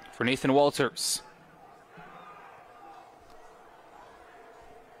 For Nathan Walters.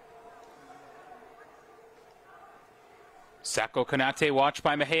 Sako Konate watched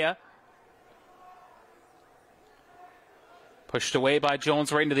by Mejia. Pushed away by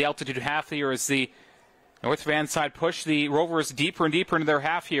Jones right into the altitude half here as the North Van side push the Rovers deeper and deeper into their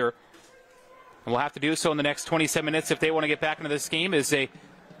half here. And will have to do so in the next 27 minutes if they want to get back into this game. As a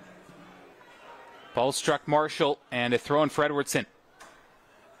ball struck Marshall and a throw in for Edwardson.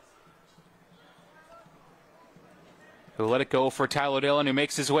 He'll let it go for Tyler Dillon, who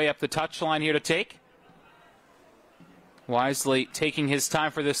makes his way up the touchline here to take. Wisely taking his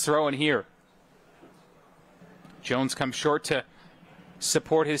time for this throw in here. Jones comes short to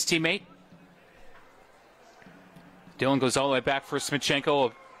support his teammate. Dillon goes all the way back for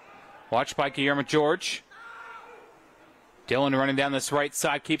Smichenko. Watched by Guillermo George. Dillon running down this right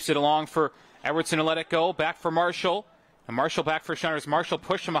side. Keeps it along for Edwardson to let it go. Back for Marshall. And Marshall back for Schneider. Marshall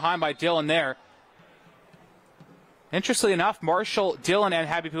pushed him behind by Dillon there. Interestingly enough, Marshall, Dillon, and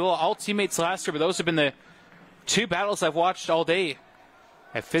Habibullah, all teammates last year, but those have been the 2 battles I've watched all day.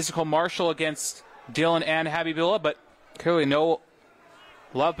 A physical Marshall against Dillon and Habibullah, but clearly no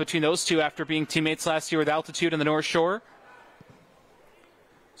love between those 2 after being teammates last year with altitude in the North Shore.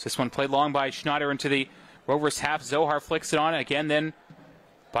 So this one played long by Schneider into the Rovers half. Zohar flicks it on again, then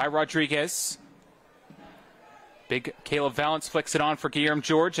by Rodriguez. Big Caleb Valance flicks it on for Guillermo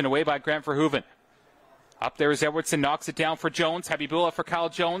George and away by Grant Verhoeven. Up there is Edwardson, knocks it down for Jones. Habibullah for Kyle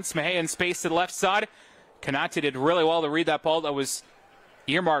Jones. Mejia in space to the left side. Konate did really well to read that ball that was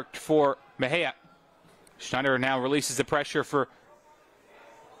earmarked for Mejia. Schneider now releases the pressure for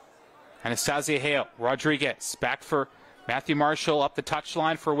Anastasia Hale. Rodriguez back for Matthew Marshall, up the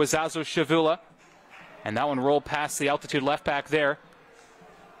touchline for Wizazo Shavula. And that one rolled past the altitude left back there.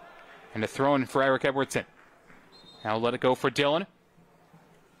 And a throw in for Eric Edwardson. Now let it go for Dillon.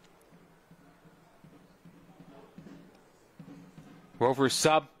 Rovers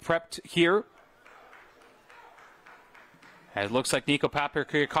sub prepped here. And it looks like Nico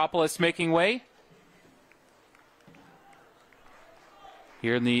Papakyriakopoulos making way.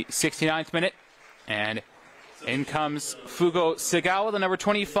 Here in the 69th minute. And in comes Fugo Segawa, the number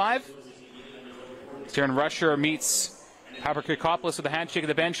 25. Darren Rusher meets Papakyriakopoulos with a handshake at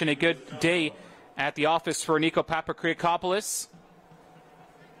the bench, and a good day at the office for Nico Papakyriakopoulos.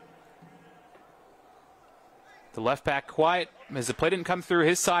 The left back quiet as the play didn't come through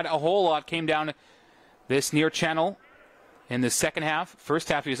his side a whole lot. Came down this near channel in the second half. First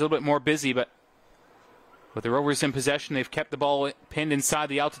half he was a little bit more busy, but with the Rovers in possession, they've kept the ball pinned inside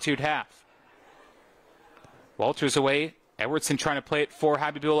the altitude half. Walters away. Edwardson trying to play it for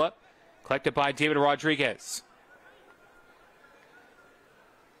Habibullah. Collected by David Rodriguez.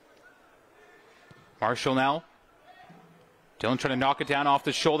 Marshall now. Dillon trying to knock it down off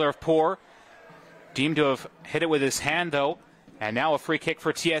the shoulder of Poor. Deemed to have hit it with his hand, though. And now a free kick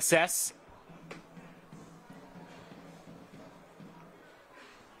for TSS.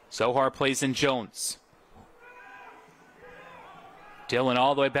 Zohar plays in Jones. Dylan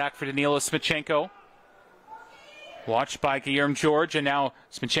all the way back for Danilo Smichenko. Watched by Guillermo George, and now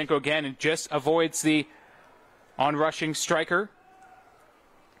Smichenko again, and just avoids the on-rushing striker.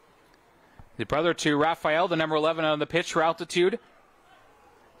 The brother to Rafael, the number 11 on the pitch for Altitude.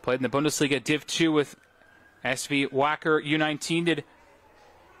 Played in the Bundesliga Div 2 with SV Wacker U19. Did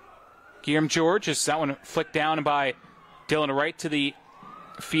Guillermo George, as that one flicked down by Dylan right to the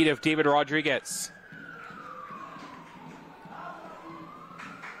feet of David Rodriguez.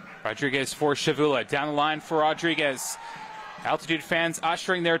 Rodriguez for Shavula. Down the line for Rodriguez. Altitude fans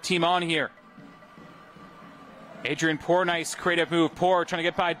ushering their team on here. Adrian Poor, nice creative move. Poor trying to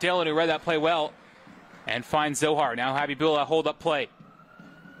get by Dylan, who read that play well, and finds Zohar. Now Habibullah hold up play.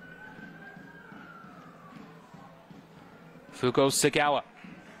 Fugo Sagawa.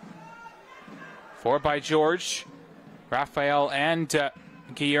 Forward by George. Rafael and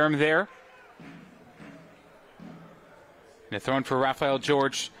Guillermo there. And a throw in for Rafael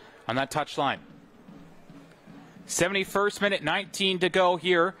George on that touchline. 71st minute, 19 to go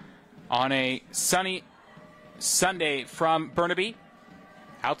here on a sunny Sunday from Burnaby.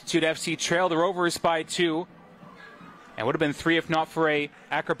 Altitude FC trail the Rovers by 2. And would have been 3 if not for a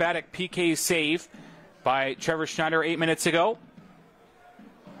acrobatic PK save by Trevor Schneider 8 minutes ago.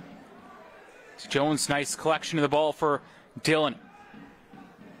 Jones, nice collection of the ball for Dylan.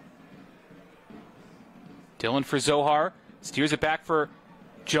 Dylan for Zohar. Steers it back for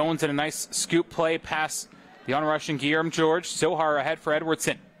Jones, and a nice scoop play past the on-rushing Guillermo George. Zohar ahead for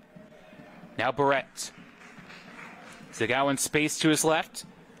Edwardson. Now Barrett. Zagawa in space to his left.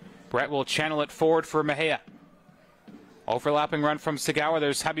 Barrett will channel it forward for Mejia. Overlapping run from Zagawa.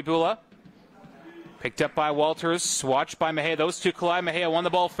 There's Habibullah. Picked up by Walters. Watched by Mejia. Those two collide. Mejia won the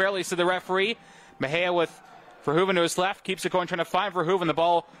ball fairly, so the referee. Mejia with Verhoeven to his left. Keeps it going, trying to find Verhoeven. The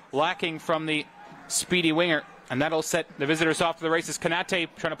ball lacking from the speedy winger. And that'll set the visitors off to the races. Kanate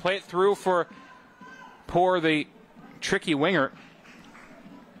trying to play it through for Poor, the tricky winger.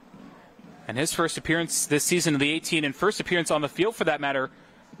 And his first appearance this season in the 18, and first appearance on the field for that matter,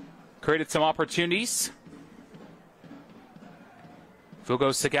 created some opportunities. Fugo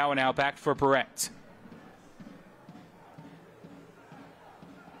Sagawa now back for Barrett.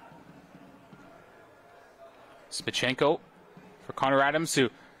 Smichenko for Connor Adams, who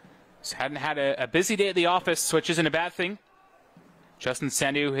hadn't had a busy day at the office, which isn't a bad thing. Justin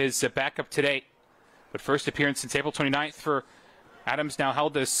Sandu, his backup today. But first appearance since April 29th for Adams, now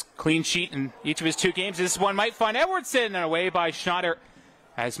held this clean sheet in each of his 2 games. This one might find Edwardson, and away by Schneider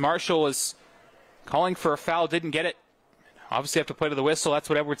as Marshall was calling for a foul, didn't get it. Obviously have to play to the whistle. That's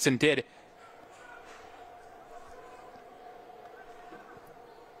what Edwardson did.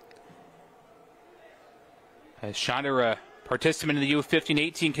 As Schneider, a participant in the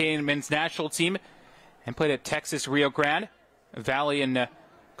U15-18 Canadian men's national team, and played at Texas Rio Grande Valley in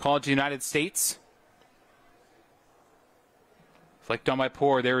College of the United States. Flicked on by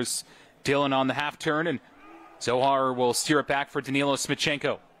Poor. There's Dylan on the half turn, and Zohar will steer it back for Danilo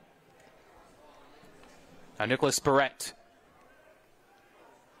Smichenko. Now Nicholas Barrett.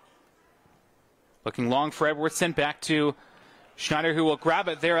 Looking long for Edwardson. Back to Schneider, who will grab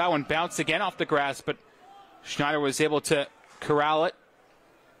it there. That one bounced again off the grass, but Schneider was able to corral it.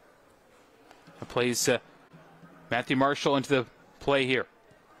 It plays Matthew Marshall into the play here.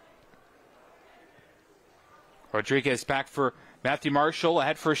 Rodriguez back for Matthew Marshall,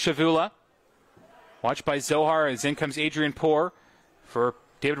 ahead for Shavula. Watched by Zohar, as in comes Adrian Poor for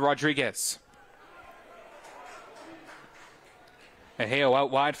David Rodriguez. Aheo out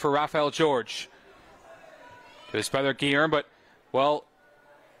wide for Rafael George. To his brother Guillermo, but well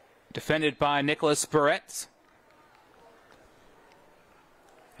defended by Nicholas Barrett.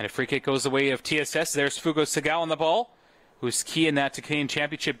 And a free kick goes the way of TSS. There's Fugo Sagawa on the ball, who's key in that Canadian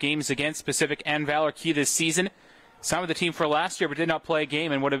Championship games against Pacific and Valor, key this season. Signed with the team for last year, but did not play a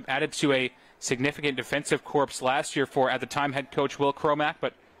game, and would have added to a significant defensive corps last year for, at the time, head coach Will Cromack.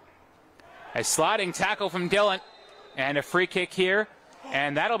 But a sliding tackle from Dylan, and a free kick here,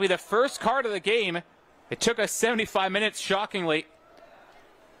 and that'll be the first card of the game. It took us 75 minutes, shockingly,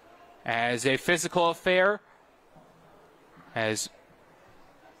 as a physical affair has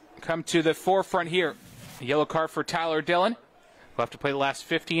come to the forefront here. A yellow card for Tyler Dillon. We'll have to play the last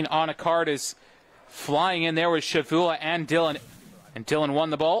 15 on a card. As flying in there was Shavula and Dillon. And Dillon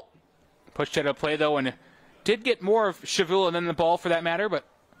won the ball. Pushed out of play, though, and did get more of Shavula than the ball, for that matter. But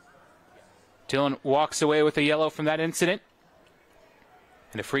Dillon walks away with a yellow from that incident.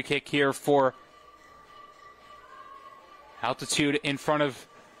 And a free kick here for Altitude in front of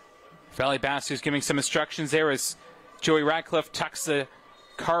Valley Bastards, giving some instructions there as Joey Radcliffe tucks the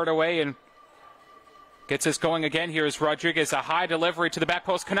card away and Gets us going again here is Rodriguez. A high delivery to the back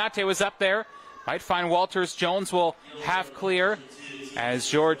post. Konate was up there. Might find Walters. Jones will half clear as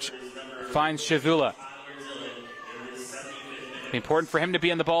George finds Shavula. Important for him to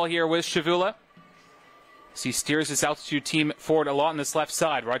be on the ball here with Shavula. So he steers his altitude team forward a lot on this left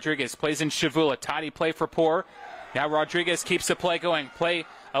side. Rodriguez plays in Shavula. Tidy play for Poor. Now Rodriguez keeps the play going. Play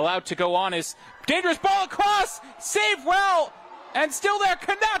allowed to go on is dangerous ball across. Saved well. And still there.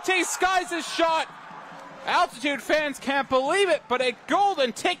 Konate skies his shot. Altitude fans can't believe it, but a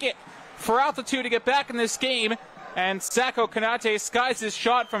golden ticket for Altitude to get back in this game. And Sako Konate skies his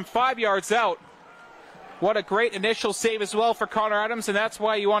shot from 5 yards out. What a great initial save as well for Connor Adams, and that's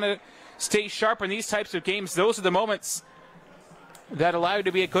why you want to stay sharp in these types of games. Those are the moments that allow you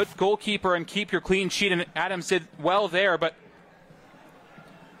to be a good goalkeeper and keep your clean sheet, and Adams did well there. But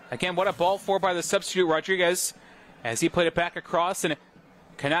again, what a ball for by the substitute Rodriguez as he played it back across, and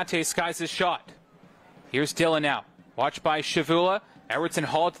Konate skies his shot. Here's Dylan now. Watched by Shavula. Edwardson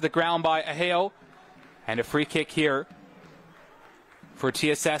hauled to the ground by Aheo. And a free kick here for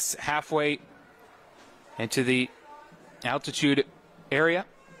TSS halfway into the altitude area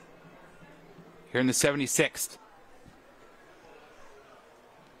here in the 76th.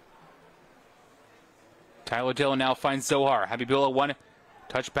 Tyler Dillon now finds Zohar. Habibullah one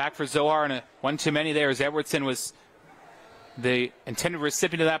touch back for Zohar, and a one too many there as Edwardson was the intended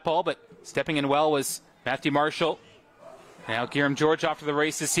recipient of that ball, but stepping in well was Matthew Marshall. Now Guillaume George off to the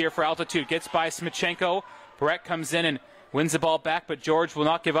races here for Altitude. Gets by Smichenko. Brett comes in and wins the ball back, but George will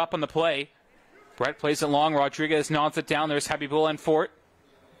not give up on the play. Brett plays it long. Rodriguez nods it down. There's Habibullah and Fort.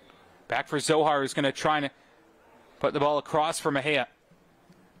 Back for Zohar, who's going to try and put the ball across for Mejia.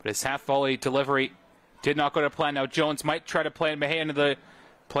 But his half-volley delivery did not go to plan. Now Jones might try to play Mejia into the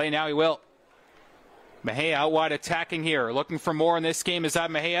play. Now he will. Mejia out wide attacking here. Looking for more in this game is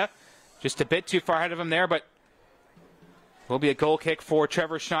Mejia. Just a bit too far ahead of him there, but will be a goal kick for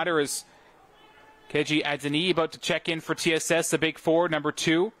Trevor Schneider as Keji Adzani about to check in for TSS, the big forward, number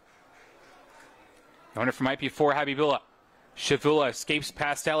 2. I wonder if it might be for Habibullah. Shavula escapes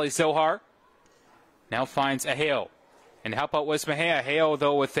past Ali Zohar. Now finds Aheo. And help out was Mejia. Aheo,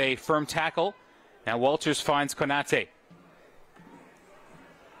 though, with a firm tackle. Now Walters finds Konate.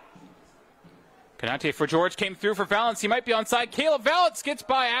 Konate for George, came through for Valance. He might be onside. Caleb Valance gets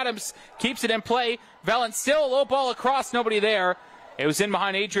by Adams, keeps it in play. Valance still a low ball across, nobody there. It was in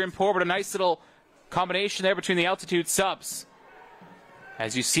behind Adrian Poor, but a nice little combination there between the Altitude subs.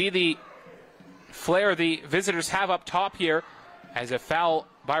 As you see the flare the visitors have up top here, as a foul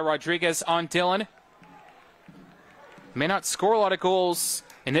by Rodriguez on Dillon. May not score a lot of goals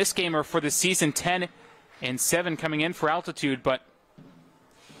in this game or for the season. 10-7 coming in for Altitude, but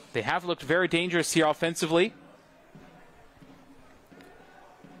they have looked very dangerous here offensively.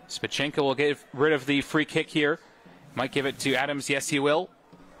 Smichenko will get rid of the free kick here. Might give it to Adams. Yes, he will.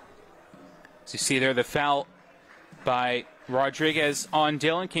 As you see there, the foul by Rodriguez on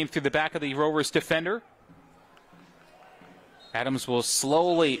Dillon came through the back of the Rovers defender. Adams will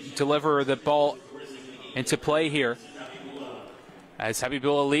slowly deliver the ball into play here as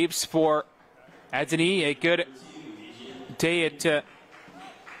Habibullah leaves for Adzani. A good day at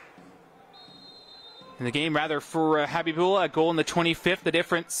in the game, rather, for Habibullah. A goal in the 25th, the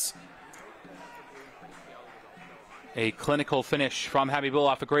difference. A clinical finish from Habibullah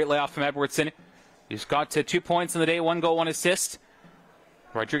off a great layoff from Edwardson. He's got to 2 points in the day, 1 goal, 1 assist.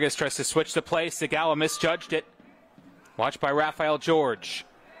 Rodriguez tries to switch the play. Sagawa misjudged it. Watched by Raphael George.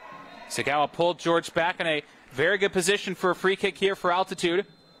 Sagawa pulled George back in a very good position for a free kick here for Altitude.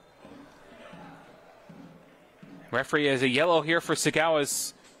 Referee has a yellow here for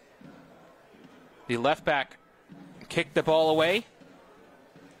Sagawa's. The left back kicked the ball away.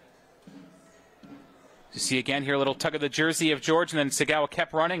 You see again here a little tug of the jersey of George, and then Sagawa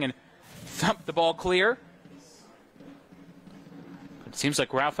kept running and thumped the ball clear. It seems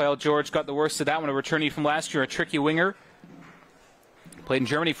like Raphael George got the worst of that one, a returnee from last year, a tricky winger. Played in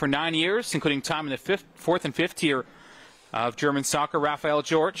Germany for 9 years, including time in the 4th and 5th tier of German soccer. Raphael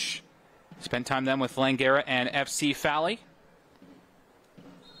George spent time then with Langara and FC Fally.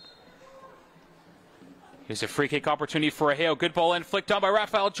 Here's a free kick opportunity for Aheo. Good ball in, flicked on by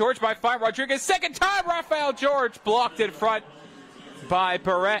Raphael George by Fine Rodriguez. Second time, Raphael George blocked in front by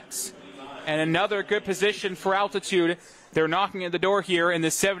Barrett. And another good position for Altitude. They're knocking at the door here in the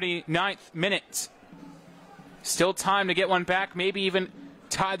 79th minute. Still time to get one back, maybe even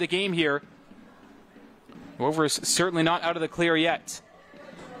tie the game here. Rovers certainly not out of the clear yet.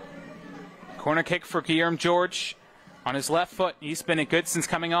 Corner kick for Guillaume George on his left foot. He's been good since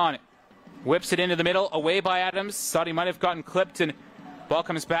coming on. Whips it into the middle, away by Adams. Thought he might have gotten clipped, and ball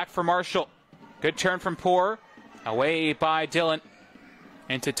comes back for Marshall. Good turn from Poor. Away by Dillon.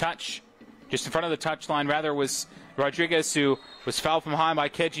 Into touch. Just in front of the touchline, rather, was Rodriguez, who was fouled from behind by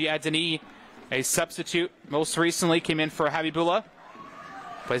Keji Adeni, a substitute. Most recently came in for Habibullah.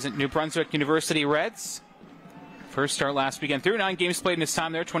 Plays at New Brunswick University Reds. First start last weekend. Through 9 games played in his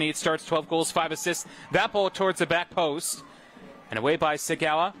time there. 28 starts, 12 goals, 5 assists. That ball towards the back post. And away by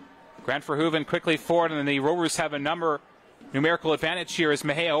Segawa. Grant Verhoeven quickly forward, and the Rovers have a numerical advantage here as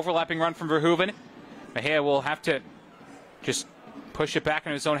Mejia overlapping run from Verhoeven. Mejia will have to just push it back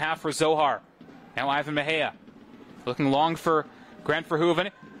in his own half for Zohar. Now Ivan Mejia looking long for Grant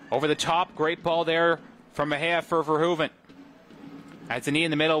Verhoeven. Over the top, great ball there from Mejia for Verhoeven. Adeni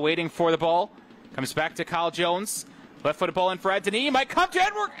in the middle waiting for the ball. Comes back to Kyle Jones. Left-footed ball in for Adeni. Might come to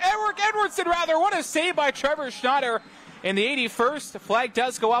Edwardson rather. What a save by Trevor Schneider in the 81st. The flag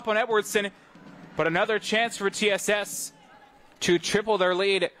does go up on Edwardson, but another chance for TSS to triple their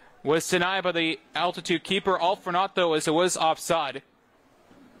lead was denied by the altitude keeper. All for naught, though, as it was offside.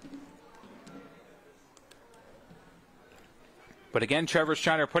 But again, Trevor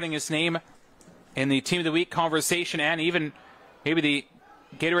Schneider putting his name in the Team of the Week conversation, and even maybe the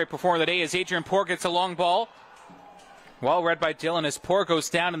Gatorade Performer of the Day, as Adrian Poor gets a long ball. Well read by Dillon as Poor goes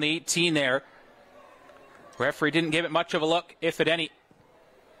down in the 18 there. Referee didn't give it much of a look, if at any.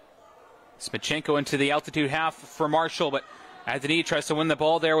 Smichenko into the altitude half for Marshall, but Adeni tries to win the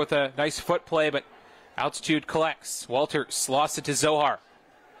ball there with a nice foot play, but altitude collects. Walters lost it to Zohar.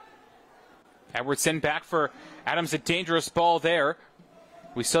 Edwardson back for Adams, a dangerous ball there.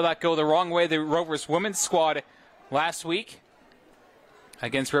 We saw that go the wrong way, the Rovers women's squad last week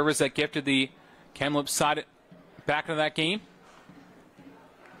against Rivers, that gifted the Kamloops side back into that game.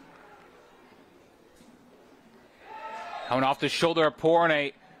 Coming off the shoulder of Poor, and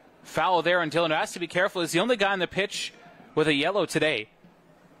a foul there, and Dillon has to be careful. He's the only guy on the pitch with a yellow today.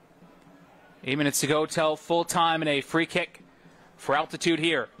 8 minutes to go till full time, and a free kick for altitude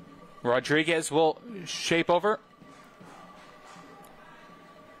here. Rodriguez will shape over.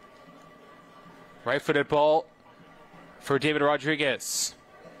 Right-footed ball for David Rodriguez.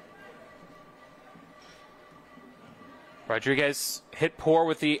 Rodriguez hit Poor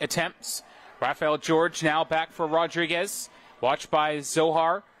with the attempts. Rafael George now back for Rodriguez. Watched by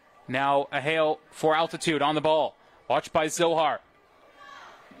Zohar. Now a hail for altitude on the ball. Watched by Zohar.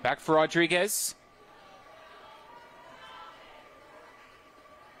 Back for Rodriguez.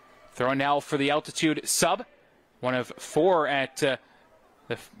 Throw now for the altitude sub. One of 4 at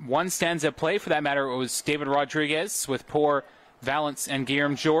the one stanza play, for that matter. It was David Rodriguez with Poor, Valance, and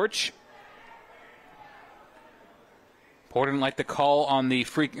Guillaume George. Poor didn't like the call on the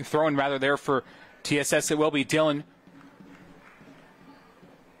free throw-in rather there for TSS. It will be Dillon.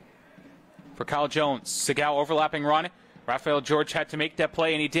 For Kyle Jones. Segal overlapping run. Rafael George had to make that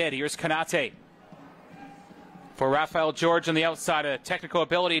play, and he did. Here's Kanate. For Rafael George on the outside, a technical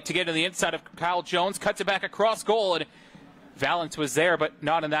ability to get to the inside of Kyle Jones. Cuts it back across goal, and Valance was there, but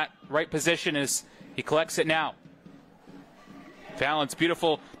not in that right position as he collects it now. Valance,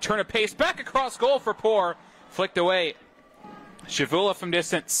 beautiful turn of pace. Back across goal for Poor. Flicked away. Shavula from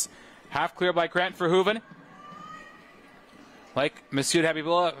distance. Half clear by Grant Verhoeven. Like Masoud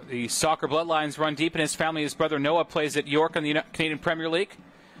Habibullah, the soccer bloodlines run deep in his family. His brother Noah plays at York in the Canadian Premier League.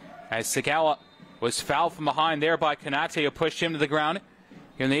 As Segawa was fouled from behind there by Kanate, who pushed him to the ground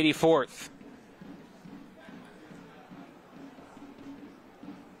in the 84th.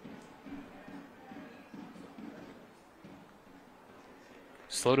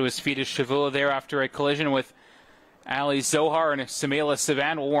 Slow to his feet is Shavula there after a collision with Ali Zohar, and Samela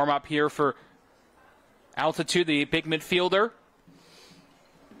Savan will warm up here for altitude, the big midfielder.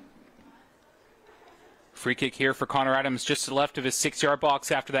 Free kick here for Connor Adams just to the left of his 6-yard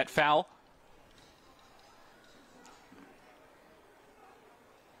box after that foul.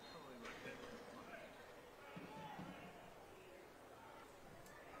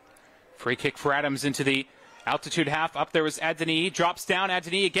 Free kick for Adams into the altitude half. Up there was Adeni. Drops down.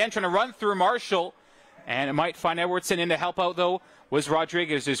 Adeni again trying to run through Marshall. And it might find Edwardson in to help out, though, was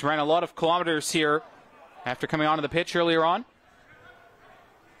Rodriguez, who's ran a lot of kilometers here after coming onto the pitch earlier on.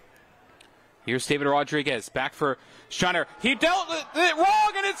 Here's David Rodriguez, back for Schneider. He dealt it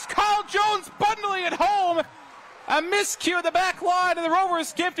wrong, and it's Kyle Jones bundling it home. A miscue at the back line, and the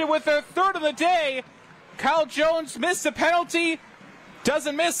Rovers gifted with their 3rd of the day. Kyle Jones missed a penalty.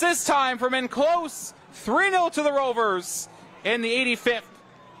 Doesn't miss this time from in close. 3-0 to the Rovers in the 85th.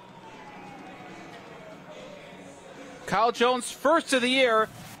 Kyle Jones, first of the year,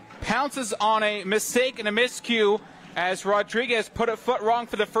 pounces on a mistake and a miscue as Rodriguez put a foot wrong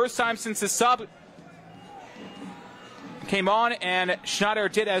for the first time since the sub. came on, and Schneider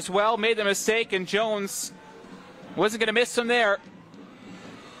did as well. Made the mistake, and Jones wasn't going to miss him there.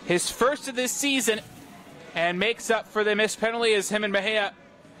 His first of this season, and makes up for the missed penalty as him and Mejia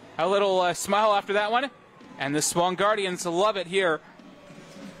a little smile after that one. And the Swangardians love it here.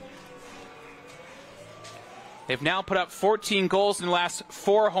 They've now put up 14 goals in the last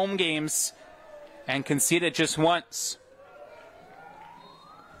 4 home games and conceded just once.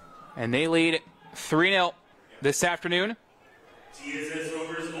 And they lead 3-0 this afternoon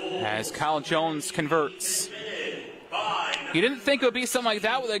as Kyle Jones converts. You didn't think it would be something like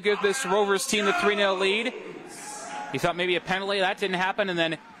that with a good this Rovers team, the 3-0 lead. You thought maybe a penalty. That didn't happen, and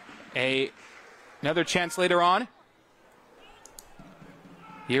then another chance later on.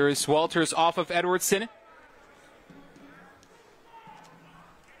 Here is Walters off of Edwardson.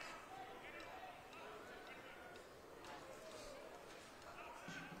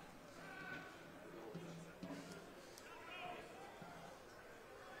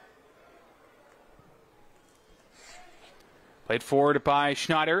 Played forward by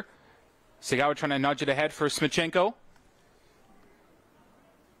Schneider. Segawa trying to nudge it ahead for Smichenko.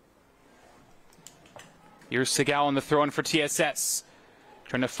 Here's Segawa on the throw-in for TSS.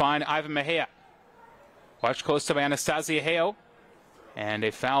 Trying to find Ivan Mejia. Watched close to by Anastasia Heo. And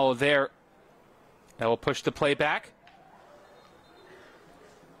a foul there. That will push the play back.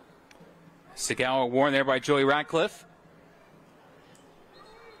 Segawa warned there by Joey Radcliffe.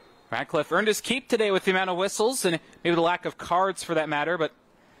 Radcliffe earned his keep today with the amount of whistles and maybe the lack of cards for that matter, but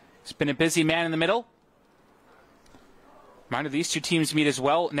he's been a busy man in the middle. Reminder, these two teams meet as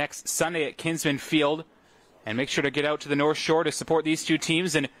well next Sunday at Kinsman Field. And make sure to get out to the North Shore to support these two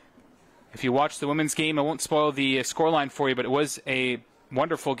teams. And if you watch the women's game, I won't spoil the scoreline for you, but it was a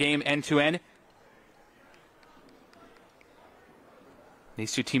wonderful game end-to-end.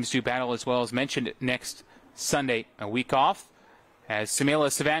 These two teams do battle as well as mentioned next Sunday, a week off. As Samela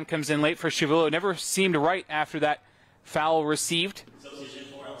Savan comes in late for Chivulo. Never seemed right after that foul received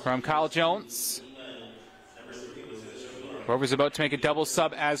from Kyle Jones. Rovers about to make a double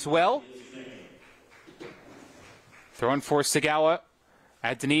sub as well. Throwing for Segawa.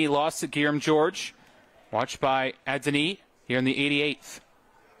 Adeni lost to Guillaume George. Watched by Adeni here in the 88th.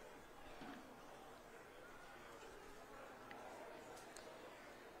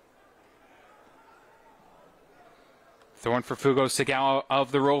 Throwing for Fugo Segawa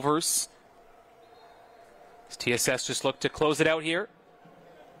of the Rovers. TSS just looked to close it out here.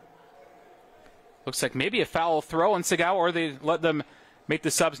 Looks like maybe a foul throw on Segawa, or they let them make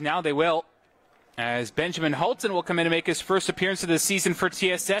the subs now. They will. As Benjamin Halton will come in and make his first appearance of the season for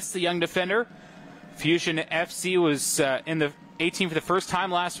TSS, the young defender. Fusion FC was in the 18 for the first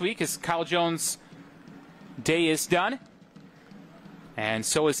time last week as Kyle Jones' day is done. And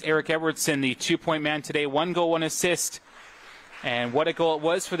so is Eric Edwardson, the 2-point man today. 1 goal, 1 assist. And what a goal it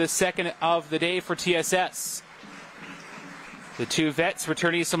was for the second of the day for TSS. The two vets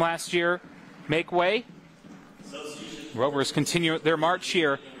returnees from last year make way. Rovers continue their march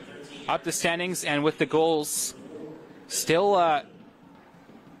here up the standings, and with the goals still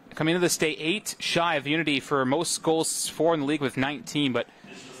coming into this day 8 shy of unity for most goals for in the league with 19, but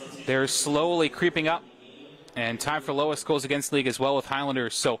they're slowly creeping up, and time for lowest goals against league as well with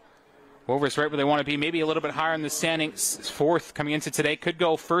Highlanders. So Rovers right where they want to be, maybe a little bit higher in the standings. 4th coming into today, could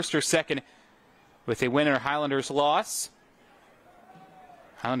go 1st or 2nd with a win or Highlanders loss.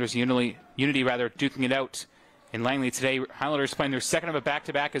 Highlanders unity duking it out in Langley today. Highlanders playing their second of a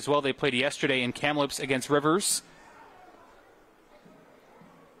back-to-back as well. They played yesterday in Kamloops against Rivers.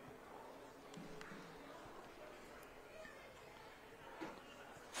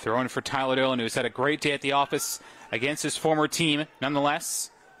 Throwing for Tyler Dillon, who's had a great day at the office against his former team,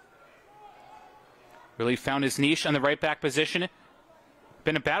 nonetheless. Really found his niche on the right back position.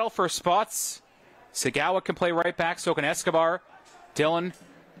 Been a battle for spots. Segawa can play right back, so can Escobar. Dillon,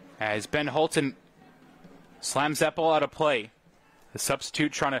 as Ben Holton slams that ball out of play. The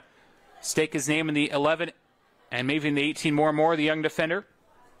substitute trying to stake his name in the 11 and maybe in the 18 more and more, the young defender.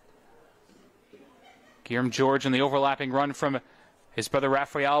 Guillaume George in the overlapping run from his brother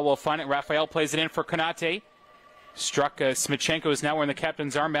Rafael will find it. Rafael plays it in for Konate. Struck Smichenko is now wearing the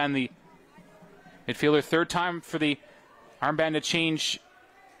captain's armband. The midfielder, 3rd time for the armband to change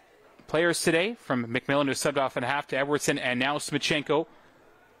players today, from McMillan, who subbed off in half, to Edwardson, and now Smichenko.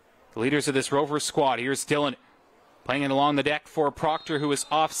 The leaders of this Rovers squad. Here's Dillon playing it along the deck for Proctor, who is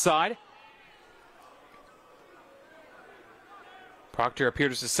offside. Proctor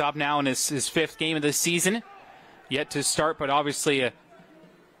appears to sub now in his 5th game of the season. Yet to start, but obviously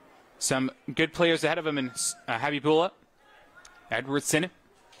some good players ahead of him in Habibullah. Edwardson.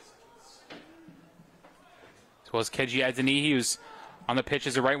 as well as Keji Adzani, who's on the pitch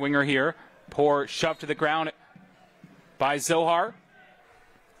as a right winger here. Poor shove to the ground by Zohar.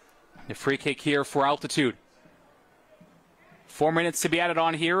 The free kick here for Altitude. 4 minutes to be added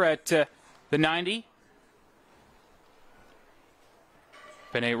on here at the 90.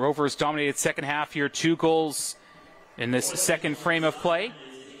 Been a Rovers dominated second half here. 2 goals in this second frame of play.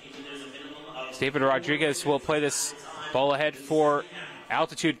 David Rodriguez will play this ball ahead for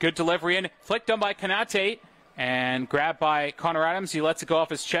Altitude. Good delivery in. Flick done by Kanate and grabbed by Connor Adams. He lets it go off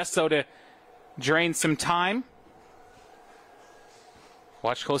his chest though to drain some time.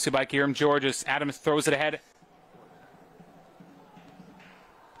 Watched closely by Guillaume George as Adams throws it ahead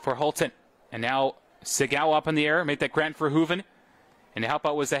for Hulton. And now Segawa up in the air. Make that grant for Hooven. And to help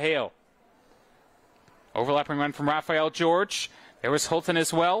out was Aheo. Overlapping run from Raphael George. There was Hulton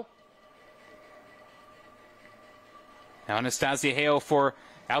as well. Now Anastasia Aheo for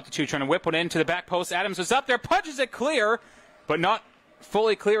Altitude trying to whip one into the back post. Adams was up there, punches it clear, but not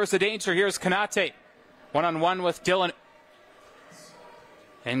fully clear as the danger. Here's Kanate. One-on-one with Dylan.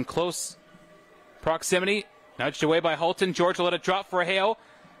 In close proximity. Nudged away by Hulton. George will let it drop for Aheo.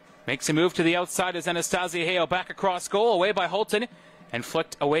 Makes a move to the outside as Anastasia Aheo back across goal. Away by Hulton. And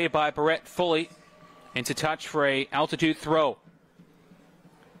flicked away by Barrett fully into touch for a Altitude throw.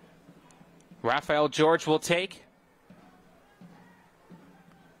 Raphael George will take.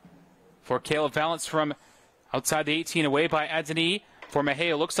 For Caleb Valance from outside the 18, away by Adzani for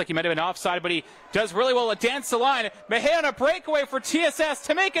Mejia. Looks like he might have been offside, but he does really well to dance the line. Mejia on a breakaway for TSS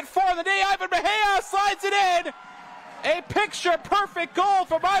to make it 4 on the day. Ivan Mejia slides it in. A picture-perfect goal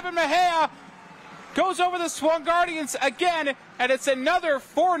from Ivan Mejia. Goes over the Swangardians again, and it's another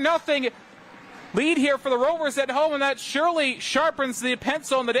 4-0 lead here for the Rovers at home, and that surely sharpens the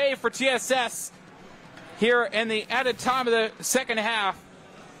pencil on the day for TSS here in the added time of the second half.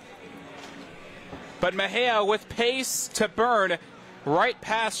 But Mejia with pace to burn right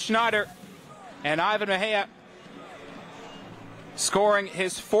past Schneider. And Ivan Mejia scoring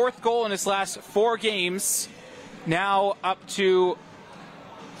his 4th goal in his last 4 games. Now up to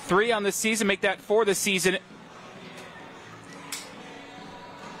 3 on the season, make that 4 this season.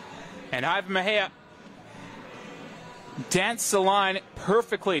 And Ivan Mejia danced the line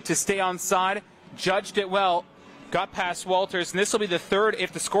perfectly to stay onside, judged it well. Got past Walters, and this will be the 3rd,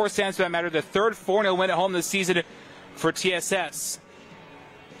 if the score stands for that matter, the 3rd 4-0 win at home this season for TSS.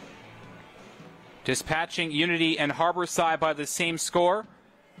 Dispatching Unity and Harborside by the same score.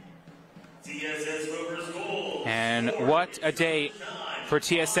 TSS Rovers goal. And what a day for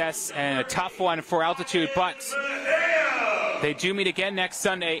TSS, and a tough one for Altitude, but they do meet again next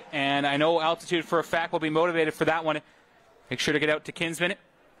Sunday, and I know Altitude for a fact will be motivated for that one. Make sure to get out to Kinsman.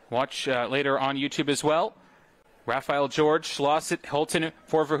 Watch later on YouTube as well. Raphael George lost it. Hulton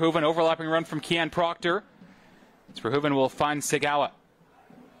for Verhoeven. Overlapping run from Kean Proctor. Verhoeven will find Segawa.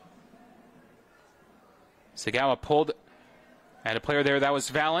 Segawa pulled at a player there. That was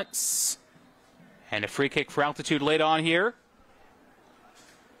Valance. And a free kick for Altitude late on here.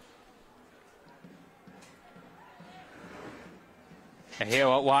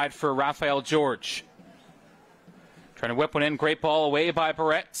 Aheo out wide for Raphael George. Trying to whip one in. Great ball away by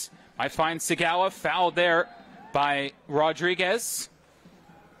Barrett. Might find Segawa. Fouled there by Rodriguez.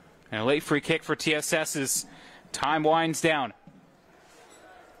 And a late free kick for TSS as time winds down.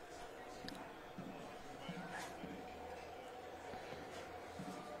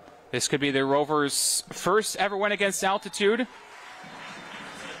 This could be the Rovers' first ever win against Altitude.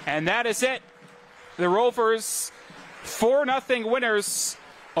 And that is it. The Rovers 4-0 winners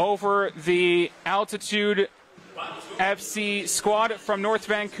over the Altitude FC squad from North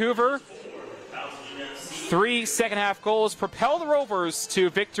Vancouver. 3 second-half goals propel the Rovers to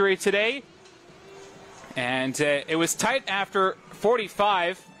victory today. And it was tight after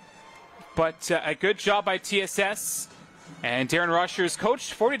 45, but a good job by TSS. And Darren Rushers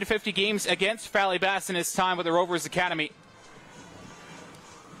coached 40 to 50 games against Valley Bass in his time with the Rovers Academy.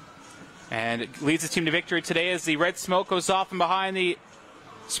 And leads the team to victory today as the red smoke goes off from behind the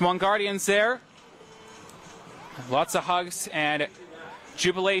Swangardians there. Lots of hugs and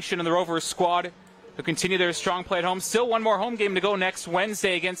jubilation in the Rovers squad, who continue their strong play at home. Still one more home game to go next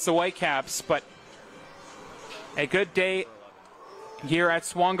Wednesday against the Whitecaps, but a good day here at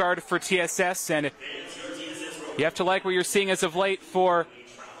Swangard for TSS, and you have to like what you're seeing as of late for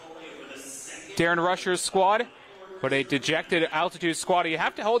Darren Rusher's squad, but a dejected Altitude squad. You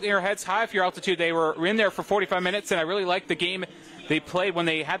have to hold your heads high if you're Altitude. They were in there for 45 minutes, and I really liked the game they played when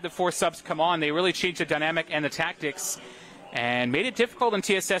they had the 4 subs come on. They really changed the dynamic and the tactics and made it difficult on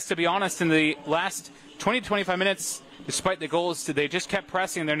TSS, to be honest, in the last 20 to 25 minutes. Despite the goals, they just kept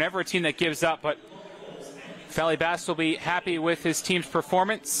pressing. They're never a team that gives up, but Fally Bass will be happy with his team's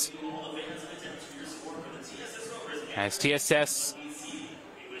performance as TSS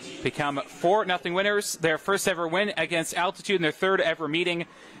become 4-0 winners. Their first ever win against Altitude in their third ever meeting.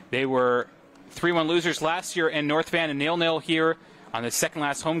 They were 3-1 losers last year in North Van and 0-0 here on the second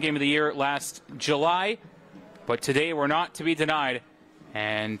last home game of the year last July. But today we're not to be denied.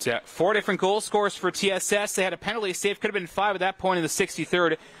 And 4 different goal scores for TSS. They had a penalty save, could have been 5 at that point in the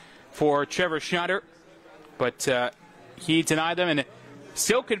 63rd for Trevor Schneider. But he denied them and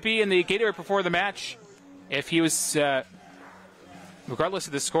still could be in the Gatorade before the match if he was, regardless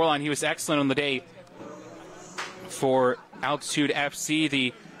of the scoreline, he was excellent on the day for Altitude FC,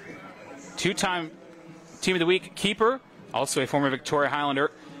 the 2-time Team of the Week keeper, also a former Victoria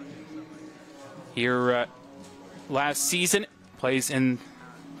Highlander. Here last season, plays in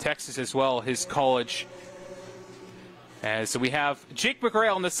Texas as well, his college. So we have Jake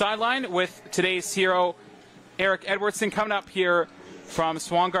McGrail on the sideline with today's hero, Eric Edwardson, coming up here from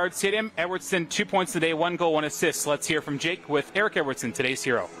Swangard Stadium. Edwardson, 2 points today, 1 goal, 1 assist. Let's hear from Jake with Eric Edwardson, today's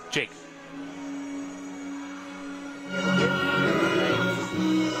hero. Jake.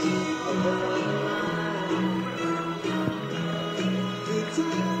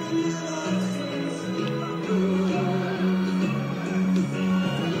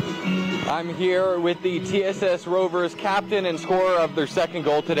 I'm here with the TSS Rovers captain and scorer of their second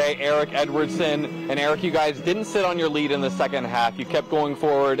goal today, Eric Edwardson. And Eric, you guys didn't sit on your lead in the second half. You kept going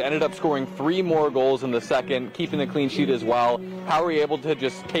forward, ended up scoring 3 more goals in the second, keeping the clean sheet as well. How were you able to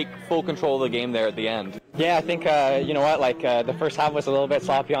just take full control of the game there at the end? Yeah, I think, you know what, the first half was a little bit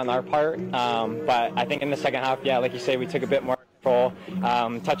sloppy on our part. But I think in the second half, yeah, like you say, we took a bit more control.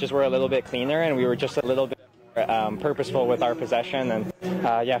 Touches were a little bit cleaner, and we were just a little bit purposeful with our possession, and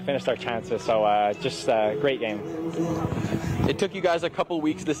yeah, finished our chances. So just a great game. It took you guys a couple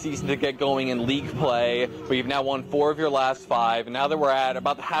weeks this season to get going in league play, but you've now won 4 of your last 5. And now that we're at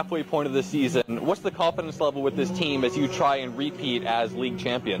about the halfway point of the season, what's the confidence level with this team as you try and repeat as league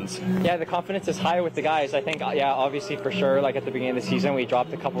champions? Yeah, the confidence is high with the guys. I think, yeah, obviously for sure, like at the beginning of the season, we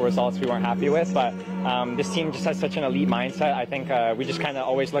dropped a couple results we weren't happy with, but this team just has such an elite mindset. I think we just kind of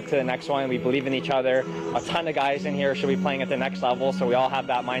always look to the next one. We believe in each other. A ton of guys in here should be playing at the next level, so we all have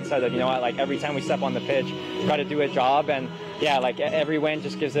that mindset of, you know what, like every time we step on the pitch, try to do a job, and yeah, like every win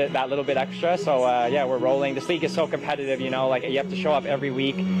just gives it that little bit extra. So yeah, we're rolling. This league is so competitive, you know, like you have to show up every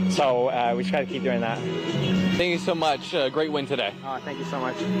week. So we just got to keep doing that. Thank you so much. Great win today. Oh, thank you so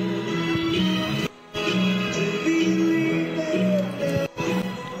much.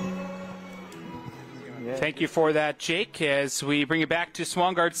 Thank you for that, Jake. As we bring you back to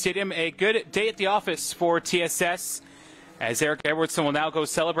Swangard Stadium, a good day at the office for TSS, as Eric Edwardson will now go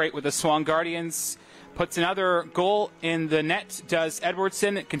celebrate with the Swangardians. Puts another goal in the net, does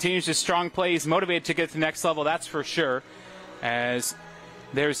Edwardson. Continues his strong play. He's motivated to get to the next level, that's for sure. As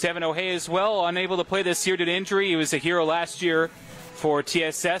there's Devin O'Hay as well, unable to play this year due to injury. He was a hero last year for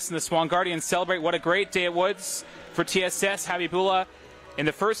TSS, and the Swangardians celebrate. What a great day it was for TSS. Habibullah in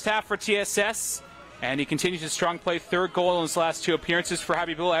the first half for TSS, and he continues his strong play. 3rd goal in his last 2 appearances for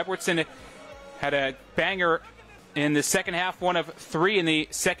Habibullah. Edwardson had a banger in the second half, 1 of 3 in the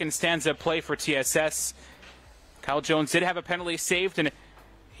second stanza play for TSS. Kyle Jones did have a penalty saved, and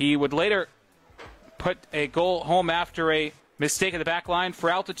he would later put a goal home after a mistake at the back line for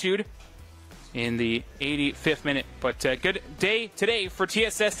Altitude in the 85th minute. But good day today for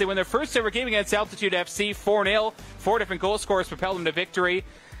TSS. They win their first ever game against Altitude FC, 4-0. 4 different goal scorers propelled them to victory.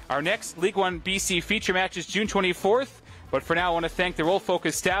 Our next League One BC feature match is June 24th. But for now, I want to thank the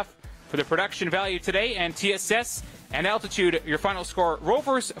role-focused staff for the production value today, and TSS and Altitude. Your final score,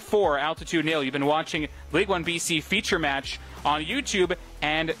 Rovers 4, Altitude 0. You've been watching League One BC feature match on YouTube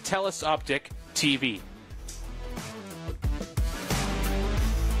and TELUS Optic TV.